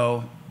sheets,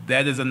 well,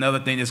 that is another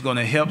thing that's going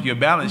to help your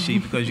balance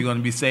sheet, because you're going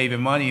to be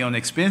saving money on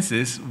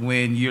expenses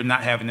when you're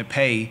not having to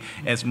pay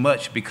as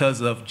much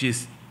because of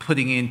just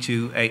putting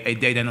into a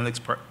data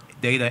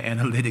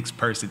analytics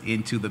person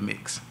into the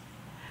mix.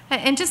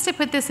 And just to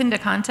put this into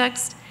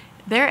context,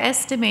 they're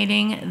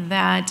estimating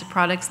that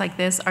products like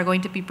this are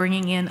going to be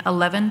bringing in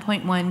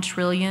 $11.1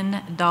 trillion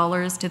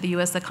to the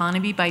U.S.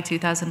 economy by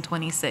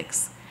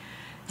 2026.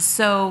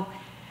 So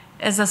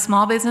as a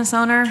small business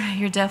owner,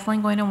 you're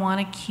definitely going to want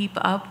to keep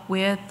up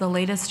with the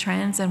latest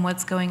trends and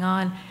what's going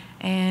on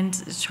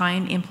and try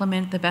and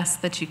implement the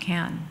best that you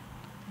can.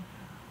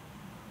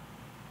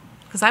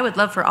 Because I would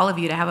love for all of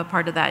you to have a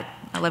part of that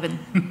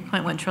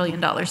 $11.1 trillion.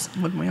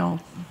 Wouldn't we all?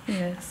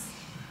 Yes,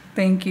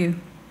 thank you.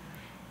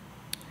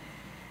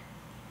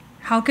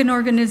 How can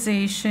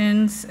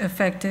organizations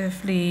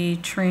effectively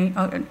train,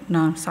 no,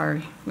 I'm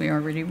sorry, we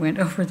already went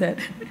over that.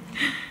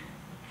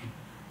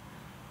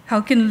 How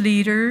can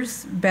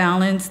leaders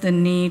balance the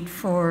need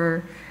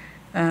for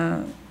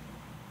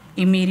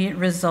immediate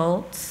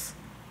results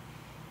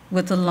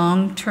with the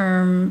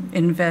long-term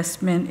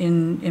investment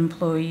in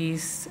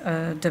employees'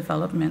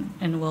 development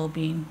and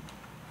well-being?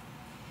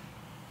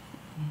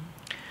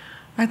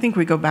 I think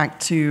we go back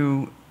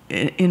to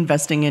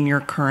investing in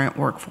your current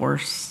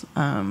workforce,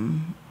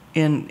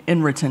 in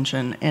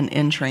retention and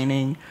in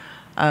training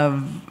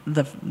of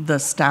the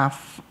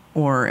staff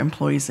or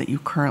employees that you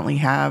currently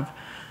have,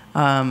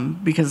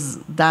 because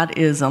that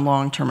is a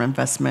long-term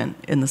investment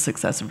in the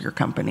success of your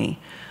company.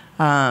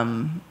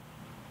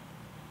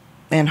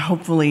 And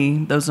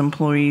hopefully those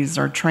employees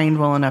are trained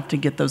well enough to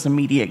get those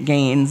immediate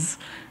gains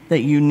that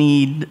you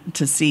need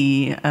to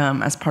see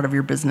as part of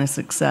your business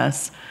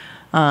success.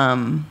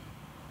 I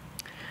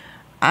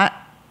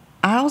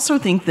also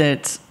think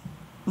that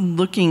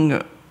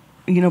looking,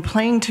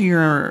 playing to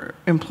your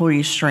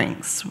employees'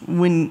 strengths.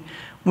 When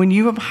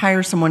you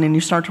hire someone and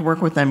you start to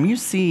work with them, you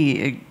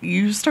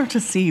start to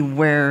see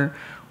where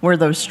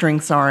those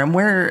strengths are, and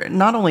where,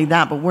 not only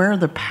that, but where are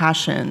the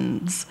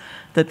passions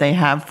that they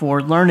have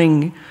for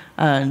learning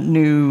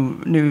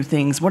new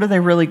things. What are they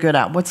really good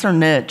at? What's their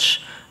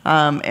niche?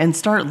 and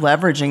start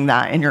leveraging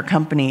that in your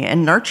company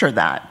and nurture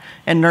that.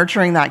 And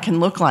nurturing that can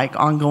look like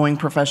ongoing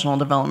professional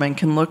development,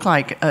 can look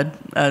like a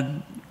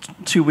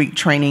 2-week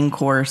training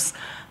course.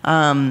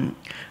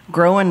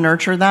 Grow and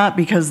nurture that,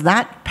 because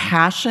that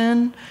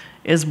passion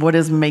is what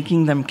is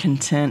making them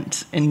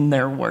content in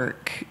their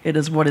work. It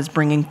is what is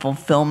bringing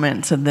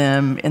fulfillment to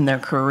them in their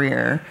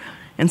career.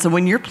 And so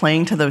when you're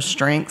playing to those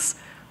strengths,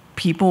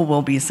 people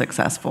will be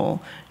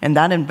successful. And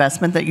that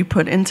investment that you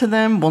put into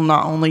them will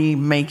not only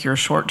make your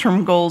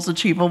short-term goals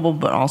achievable,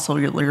 but also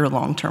your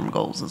long-term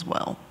goals as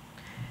well.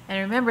 And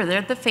remember,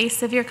 they're the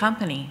face of your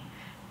company.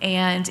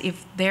 And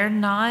if they're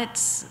not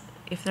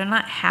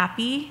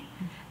happy,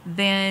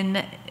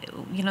 then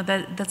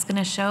that's going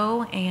to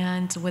show.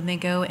 And when they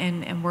go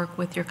and work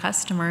with your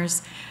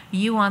customers,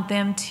 you want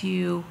them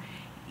to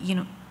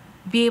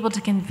be able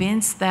to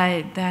convince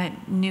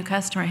that new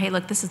customer, hey,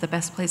 look, this is the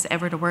best place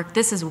ever to work.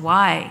 This is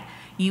why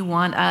you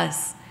want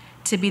us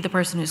to be the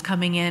person who's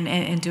coming in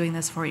and doing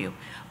this for you.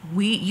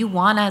 You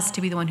want us to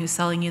be the one who's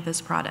selling you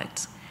this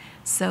product.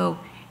 So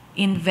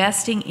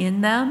investing in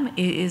them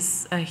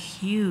is a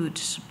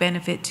huge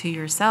benefit to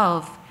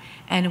yourself,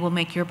 and it will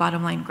make your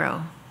bottom line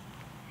grow.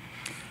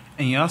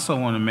 And you also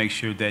want to make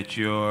sure that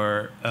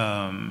your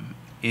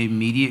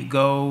immediate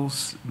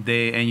goals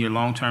and your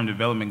long-term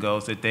development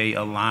goals, that they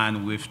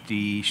align with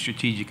the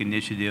strategic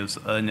initiatives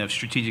and the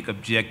strategic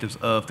objectives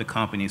of the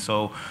company.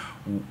 So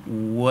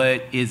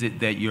what is it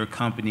that your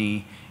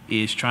company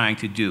is trying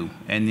to do?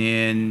 And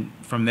then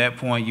from that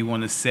point, you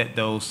want to set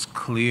those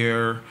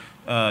clear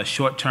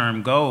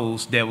short-term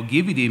goals that will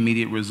give you the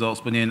immediate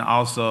results, but then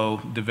also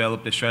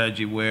develop a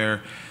strategy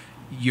where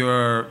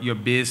your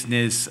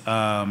business,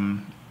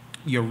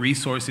 your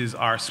resources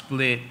are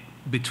split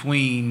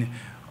between,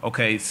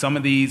 okay, some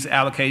of these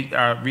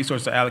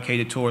resources are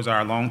allocated towards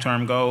our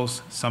long-term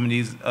goals. Some of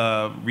these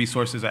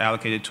resources are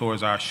allocated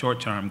towards our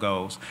short-term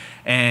goals.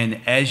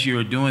 And as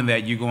you're doing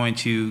that, you're going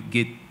to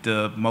get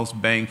the most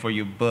bang for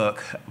your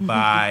buck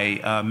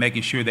by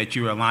making sure that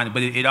you're aligned.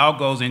 But it all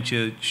goes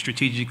into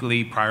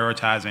strategically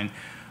prioritizing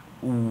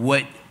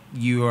what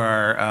you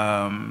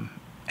are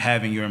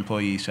having your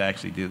employees to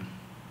actually do.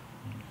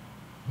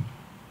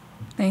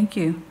 Thank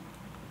you.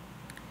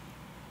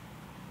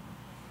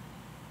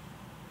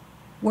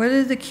 What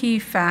are the key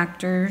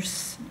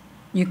factors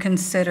you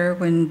consider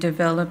when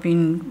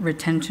developing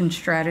retention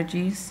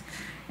strategies,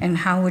 and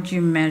how would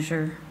you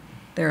measure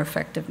their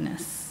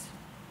effectiveness?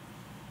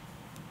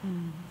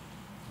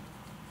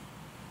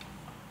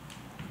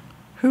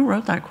 Who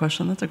wrote that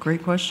question? That's a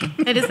great question.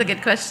 It is a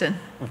good question.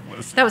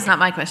 That was not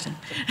my question.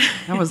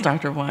 That was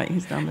Dr. White.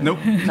 He's down there. Nope.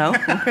 No?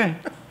 Okay.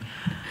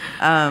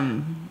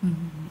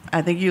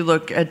 I think you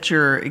look at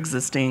your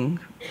existing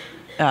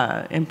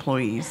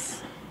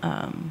employees.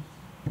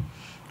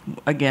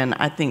 Again,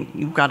 I think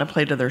you've got to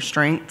play to their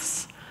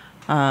strengths.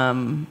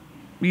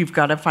 You've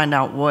got to find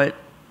out what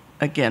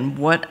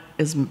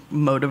is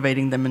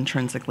motivating them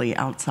intrinsically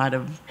outside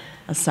of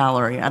a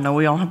salary. I know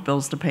we all have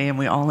bills to pay and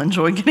we all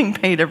enjoy getting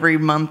paid every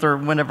month or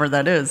whenever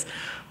that is,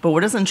 but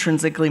what is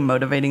intrinsically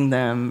motivating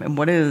them, and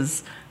what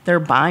is their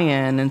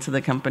buy-in into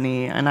the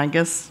company? And I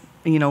guess,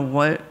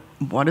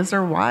 what is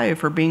their why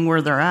for being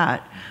where they're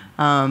at?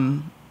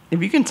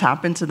 If you can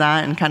tap into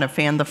that and kind of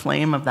fan the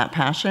flame of that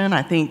passion,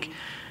 I think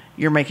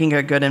you're making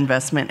a good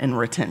investment in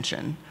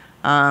retention.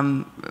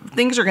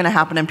 Things are going to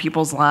happen in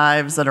people's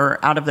lives that are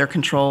out of their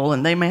control,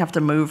 and they may have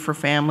to move for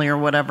family or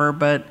whatever,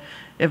 but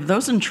if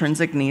those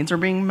intrinsic needs are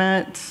being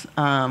met,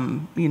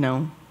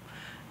 Maslow's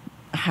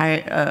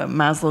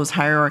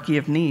hierarchy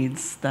of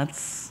needs,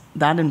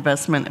 that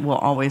investment will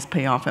always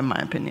pay off, in my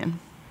opinion.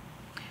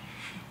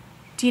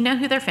 Do you know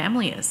who their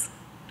family is?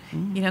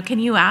 Can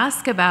you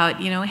ask about,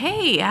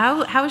 hey,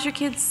 how was your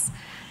kids'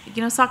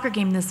 soccer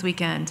game this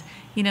weekend?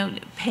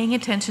 Paying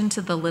attention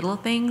to the little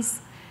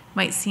things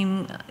might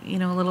seem,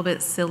 a little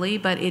bit silly,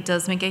 but it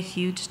does make a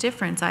huge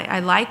difference. I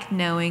like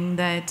knowing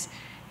that,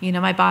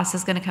 my boss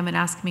is going to come and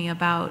ask me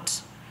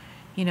about,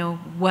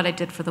 what I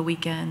did for the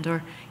weekend,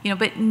 or,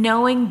 but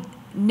knowing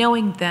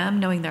them,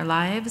 knowing their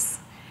lives,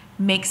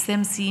 makes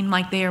them seem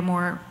like they are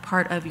more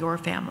part of your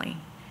family.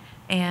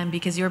 And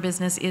because your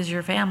business is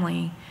your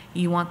family,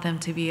 you want them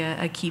to be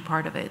a key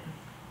part of it.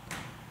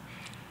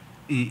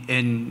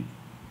 And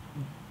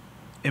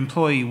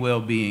employee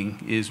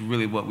well-being is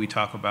really what we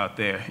talk about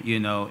there,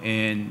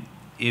 and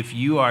if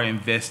you are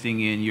investing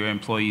in your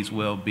employees'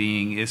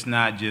 well-being, it's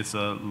not just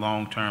a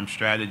long-term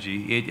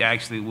strategy. It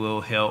actually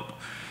will help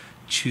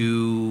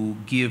to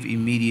give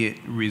immediate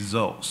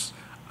results.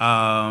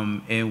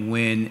 And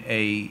when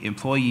a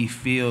employee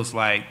feels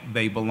like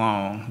they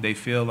belong, they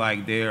feel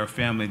like they're a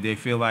family, they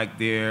feel like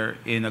they're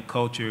in a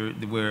culture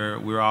where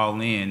we're all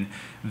in,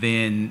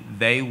 then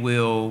they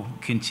will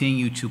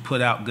continue to put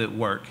out good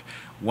work.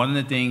 One of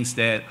the things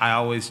that I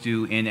always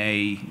do in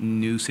a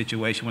new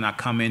situation when I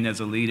come in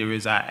as a leader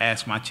is I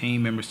ask my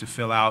team members to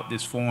fill out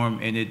this form,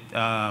 and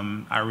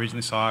I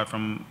originally saw it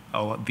from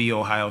The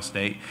Ohio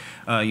State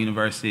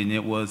University, and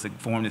it was a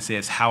form that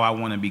says how I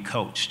want to be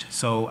coached.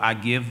 So I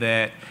give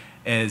that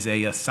as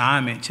a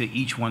assignment to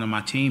each one of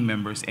my team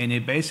members, and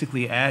it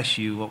basically asks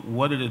you,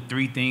 what are the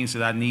 3 things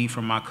that I need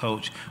from my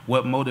coach?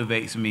 What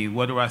motivates me?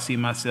 What do I see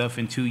myself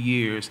in 2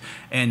 years?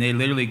 And they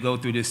literally go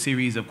through this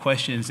series of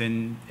questions,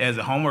 and as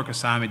a homework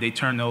assignment, they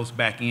turn those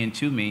back in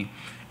to me.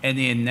 And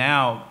then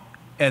now,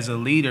 as a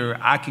leader,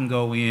 I can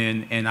go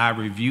in and I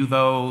review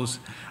those.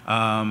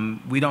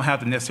 We don't have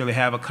to necessarily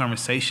have a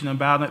conversation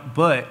about it,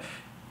 but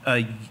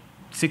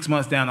 6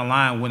 months down the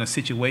line, when a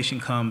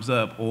situation comes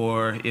up,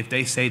 or if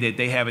they say that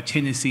they have a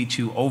tendency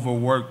to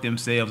overwork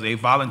themselves, they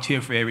volunteer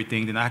for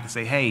everything, then I can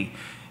say, hey,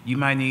 you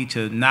might need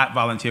to not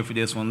volunteer for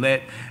this one.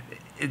 Let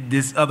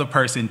this other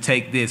person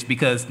take this,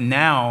 because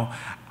now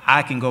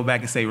I can go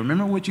back and say,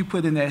 remember what you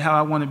put in that How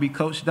I Want to Be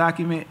Coached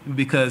document?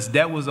 Because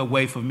that was a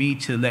way for me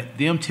to let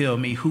them tell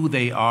me who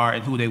they are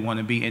and who they want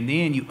to be. And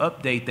then you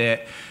update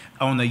that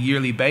on a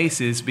yearly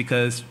basis,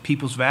 because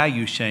people's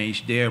values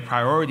change, their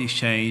priorities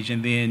change,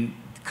 and then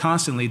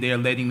constantly they're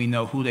letting me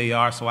know who they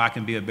are so I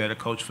can be a better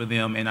coach for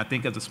them. And I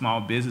think as a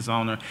small business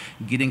owner,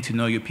 getting to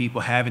know your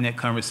people, having that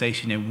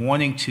conversation and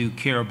wanting to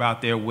care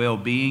about their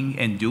well-being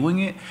and doing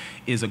it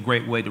is a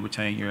great way to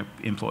retain your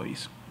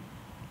employees.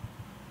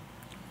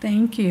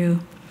 Thank you.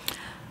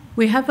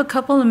 We have a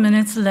couple of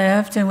minutes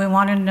left, and we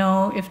want to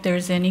know if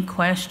there's any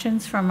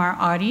questions from our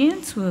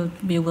audience. We'll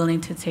be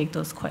willing to take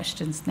those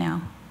questions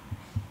now.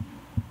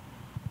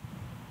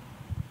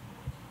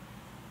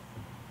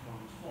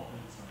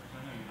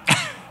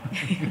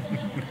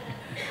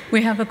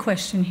 We have a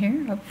question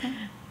here up front.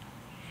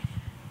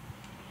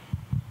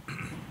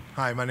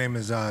 Hi, my name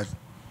is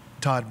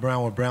Todd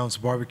Brown with Brown's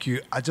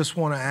Barbecue. I just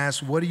want to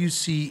ask, what do you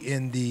see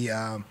in the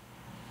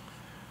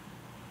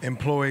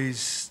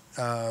employees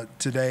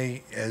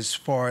today as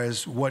far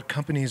as what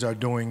companies are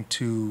doing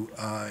to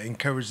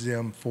encourage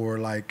them for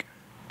like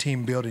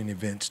team building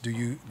events? Do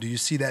you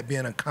see that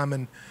being a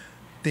common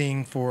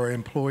thing for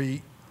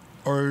employers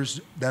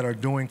that are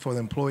doing for the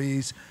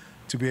employees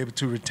to be able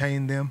to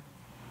retain them?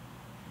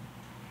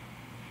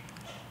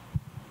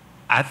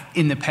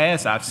 In the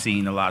past, I've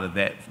seen a lot of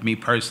that. Me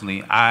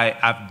personally,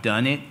 I've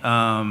done it.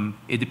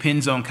 It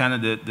depends on kind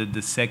of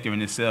the sector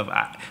in itself.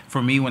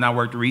 For me, when I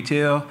worked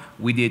retail,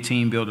 we did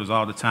team builders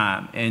all the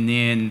time. And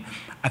then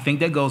I think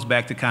that goes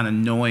back to kind of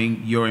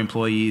knowing your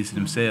employees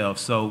themselves.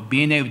 So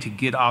being able to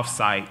get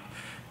off-site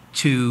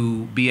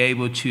to be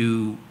able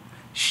to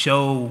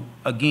show,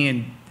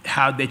 again,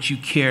 how that you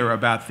care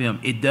about them.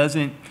 It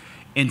doesn't,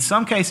 in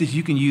some cases,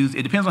 you can use,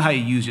 it depends on how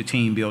you use your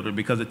team builder,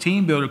 because a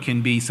team builder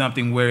can be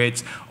something where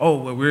it's, oh,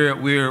 well,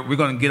 we're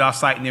going to get off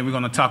site and then we're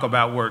going to talk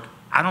about work.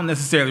 I don't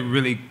necessarily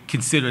really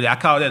consider that.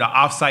 I call that an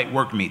off-site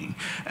work meeting.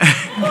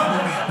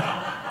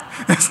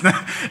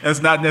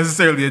 That's not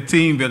necessarily a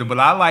team builder, but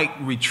I like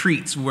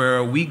retreats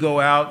where we go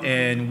out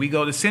and we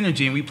go to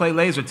Synergy and we play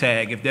laser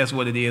tag, if that's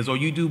what it is, or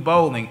you do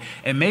bowling,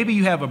 and maybe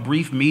you have a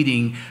brief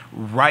meeting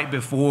right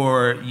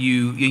before and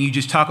you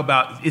just talk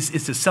about,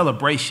 it's a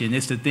celebration,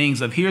 it's the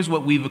things of here's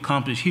what we've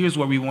accomplished, here's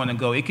where we want to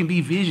go. It can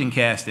be vision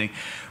casting,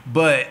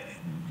 but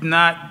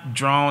not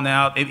drawn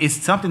out. It's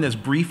something that's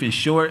brief and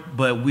short,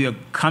 but we are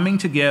coming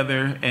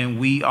together and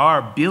we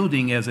are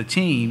building as a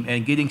team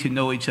and getting to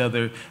know each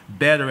other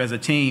better as a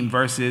team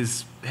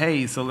versus,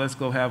 hey, so let's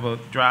go have a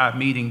drive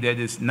meeting that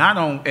is not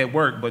on at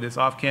work, but it's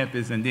off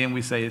campus, and then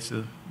we say it's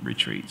a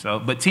retreat. So,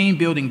 but team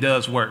building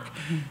does work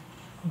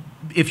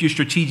if you're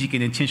strategic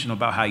and intentional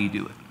about how you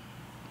do it.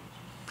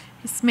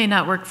 This may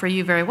not work for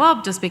you very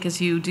well just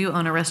because you do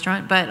own a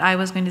restaurant, but I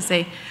was going to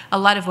say a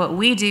lot of what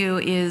we do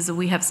is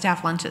we have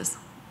staff lunches.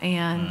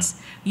 And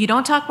you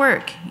don't talk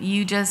work.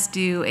 You just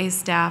do a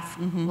staff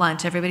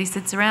lunch. Everybody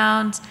sits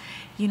around.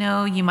 You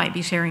know, you might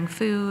be sharing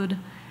food,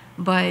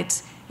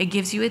 but it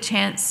gives you a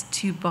chance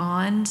to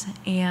bond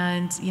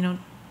and, you know,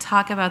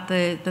 talk about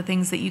the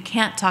things that you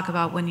can't talk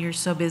about when you're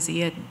so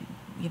busy at,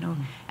 you know,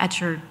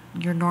 at your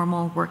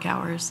normal work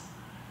hours.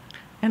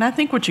 And I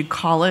think what you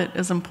call it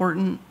is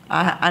important.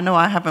 I know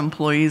I have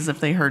employees, if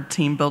they heard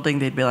team building,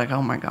 they'd be like,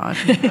 oh my God.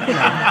 You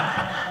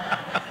know.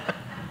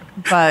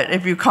 But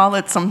if you call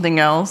it something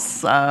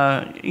else,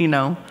 you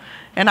know,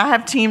 and I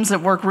have teams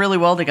that work really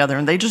well together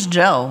and they just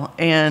gel,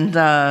 and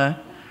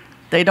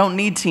they don't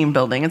need team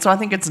building. And so I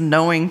think it's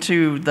knowing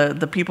too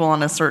the people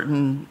in a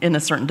certain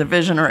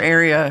division or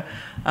area,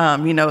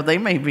 you know, they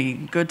may be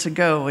good to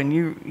go, and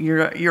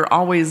you're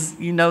always,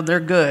 you know, they're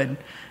good.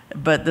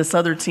 But this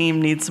other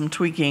team needs some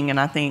tweaking, and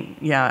I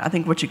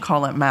think what you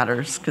call it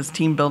matters, because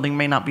team building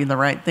may not be the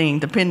right thing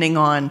depending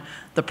on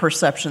the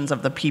perceptions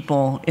of the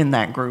people in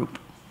that group.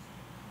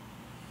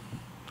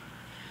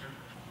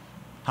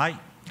 Hi.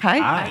 Hi.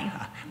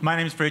 Hi. My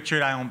name is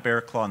Richard. I own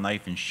Bear Claw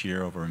Knife and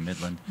Shear over in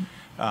Midland.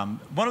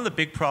 One of the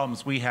big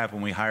problems we have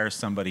when we hire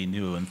somebody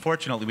new, and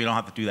fortunately we don't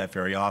have to do that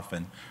very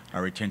often,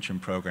 our retention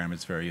program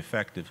is very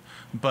effective,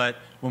 but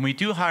when we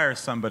do hire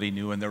somebody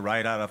new and they're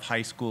right out of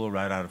high school or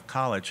right out of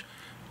college,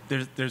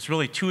 there's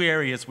really two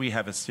areas we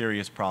have a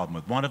serious problem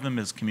with. One of them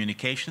is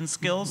communication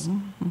skills,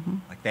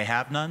 like they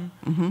have none,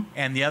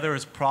 and the other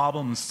is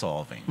problem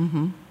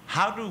solving.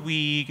 How do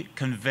we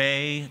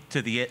convey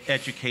to the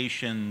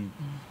education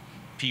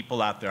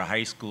people out there,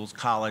 high schools,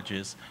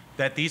 colleges,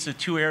 that these are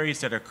two areas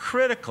that are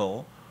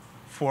critical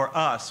for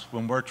us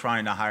when we're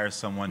trying to hire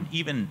someone,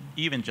 even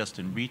just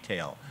in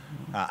retail.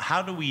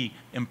 How do we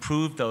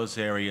improve those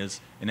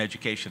areas in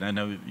education? I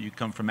know you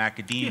come from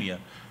academia.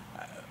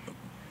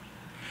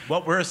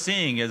 What we're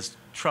seeing is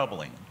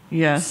troubling.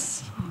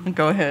 Yes,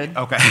 go ahead.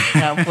 Okay.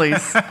 Yeah,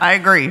 please. I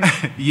agree.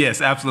 Yes,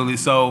 absolutely.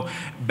 So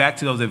back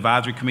to those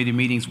advisory committee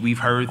meetings, we've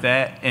heard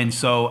that. And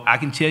so I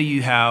can tell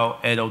you how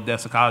at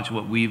Odessa College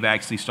what we've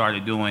actually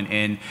started doing.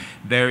 And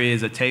there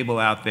is a table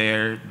out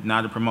there,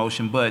 not a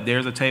promotion, but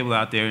there's a table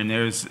out there, and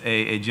there's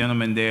a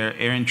gentleman there,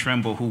 Aaron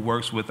Trimble, who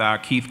works with our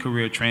Keith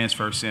Career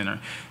Transfer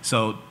Center.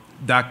 So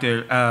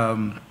Dr.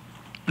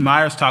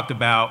 Myers talked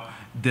about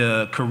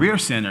the career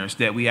centers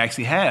that we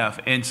actually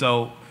have. And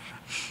so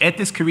at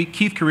this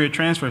Keith Career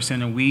Transfer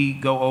Center, we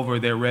go over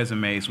their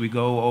resumes. We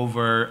go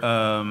over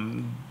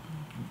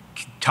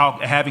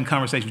having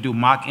conversations, do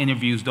mock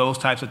interviews, those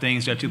types of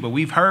things there too. But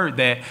we've heard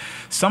that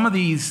some of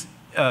these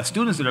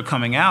students that are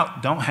coming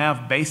out don't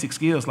have basic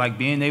skills like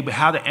being able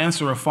how to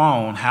answer a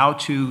phone, how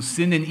to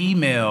send an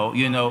email,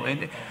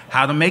 and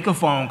how to make a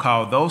phone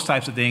call, those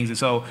types of things. And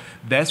so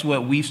that's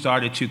what we've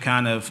started to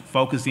kind of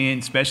focus in,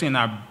 especially in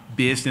our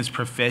business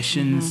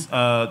professions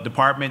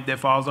department that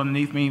falls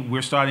underneath me.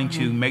 We're starting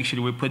to make sure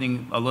that we're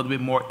putting a little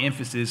bit more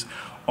emphasis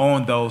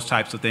on those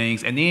types of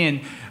things. And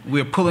then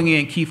we're pulling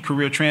in Keith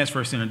Career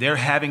Transfer Center. They're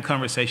having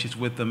conversations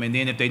with them. And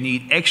then if they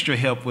need extra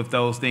help with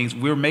those things,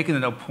 we're making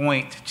it a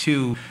point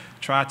to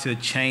try to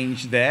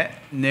change that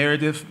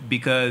narrative,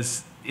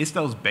 because it's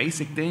those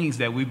basic things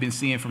that we've been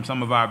seeing from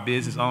some of our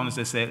business owners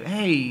that say,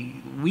 hey,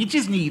 we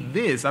just need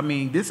this. I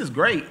mean, this is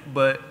great,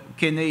 but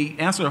can they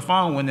answer the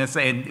phone when they're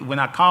saying, when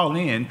I call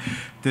in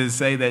to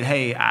say that,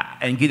 hey,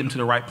 and get them to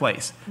the right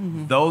place?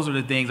 Those are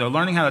the things. Or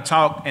learning how to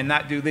talk and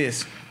not do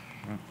this.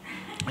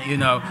 If in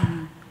that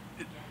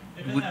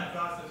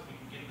process we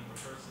can give them a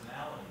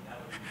personality,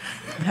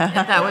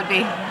 That would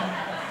be.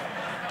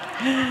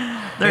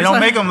 They don't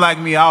make them like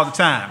me all the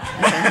time.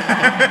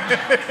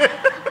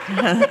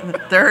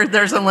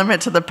 There's a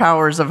limit to the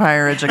powers of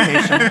higher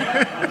education.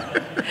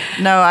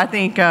 No, I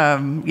think,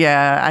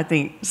 I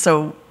think,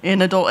 so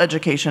in adult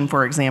education,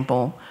 for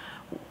example,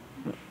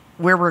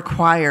 we're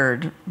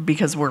required,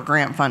 because we're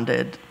grant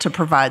funded, to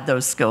provide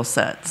those skill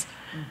sets.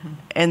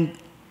 And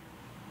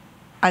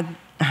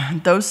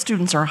those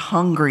students are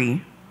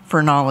hungry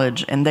for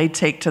knowledge, and they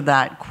take to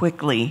that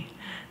quickly.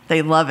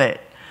 They love it.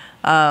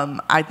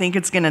 I think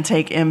it's going to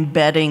take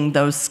embedding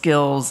those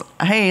skills.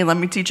 Hey, let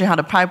me teach you how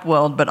to pipe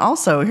weld, but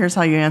also here's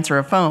how you answer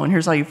a phone.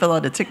 Here's how you fill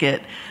out a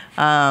ticket.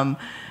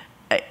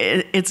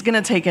 It's going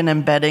to take an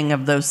embedding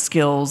of those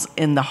skills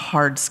in the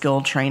hard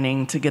skill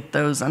training to get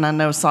those. And I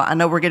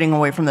know we're getting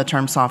away from the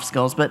term soft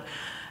skills, but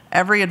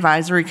every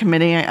advisory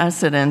committee I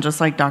sit in,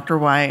 just like Dr.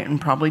 White and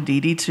probably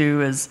DeeDee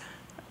too, is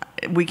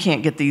we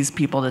can't get these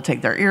people to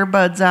take their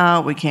earbuds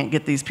out. We can't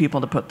get these people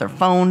to put their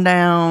phone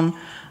down.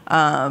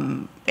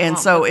 And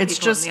so it's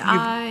just,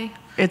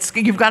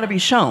 you've got to be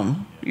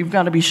shown. You've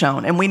got to be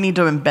shown. And we need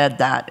to embed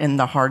that in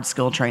the hard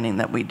skill training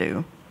that we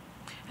do.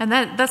 And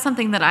that's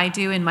something that I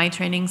do in my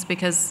trainings,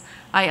 because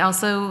I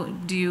also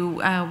do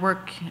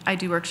I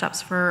do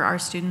workshops for our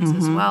students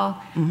as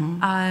well.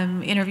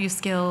 Interview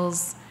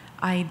skills,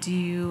 I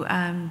do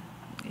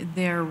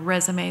their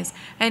resumes,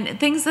 and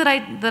things that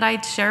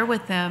I share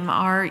with them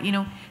are,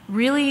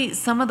 really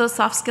some of those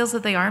soft skills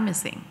that they are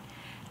missing.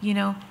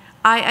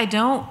 I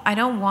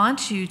don't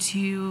want you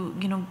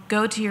to,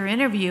 go to your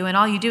interview and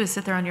all you do is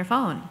sit there on your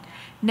phone.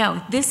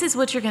 No, this is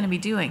what you're going to be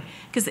doing.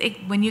 Because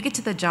when you get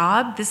to the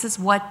job, this is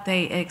what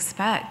they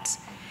expect.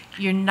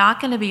 You're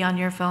not going to be on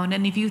your phone.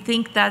 And if you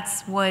think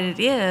that's what it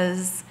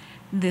is,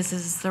 this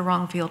is the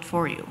wrong field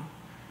for you.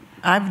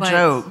 I've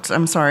joked,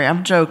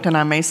 and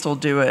I may still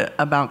do it,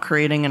 about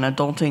creating an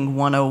Adulting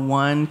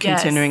 101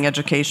 continuing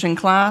education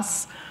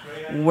class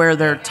where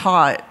they're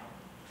taught,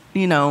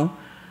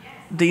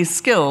 these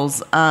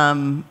skills.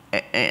 And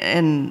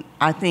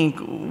I think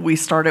we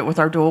start it with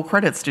our dual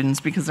credit students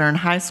because they're in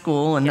high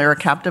school and they're a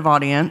captive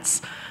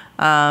audience.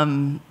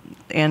 And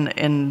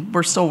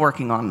we're still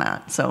working on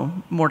that. So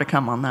more to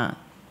come on that.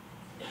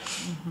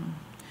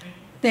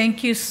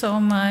 Thank you so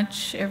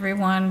much,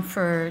 everyone,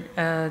 for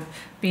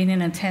being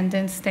in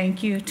attendance.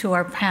 Thank you to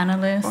our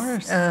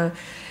panelists. Of course.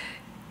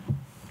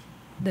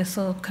 This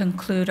will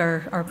conclude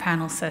our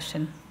panel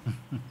session.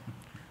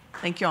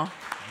 Thank you all.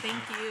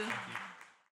 Thank you.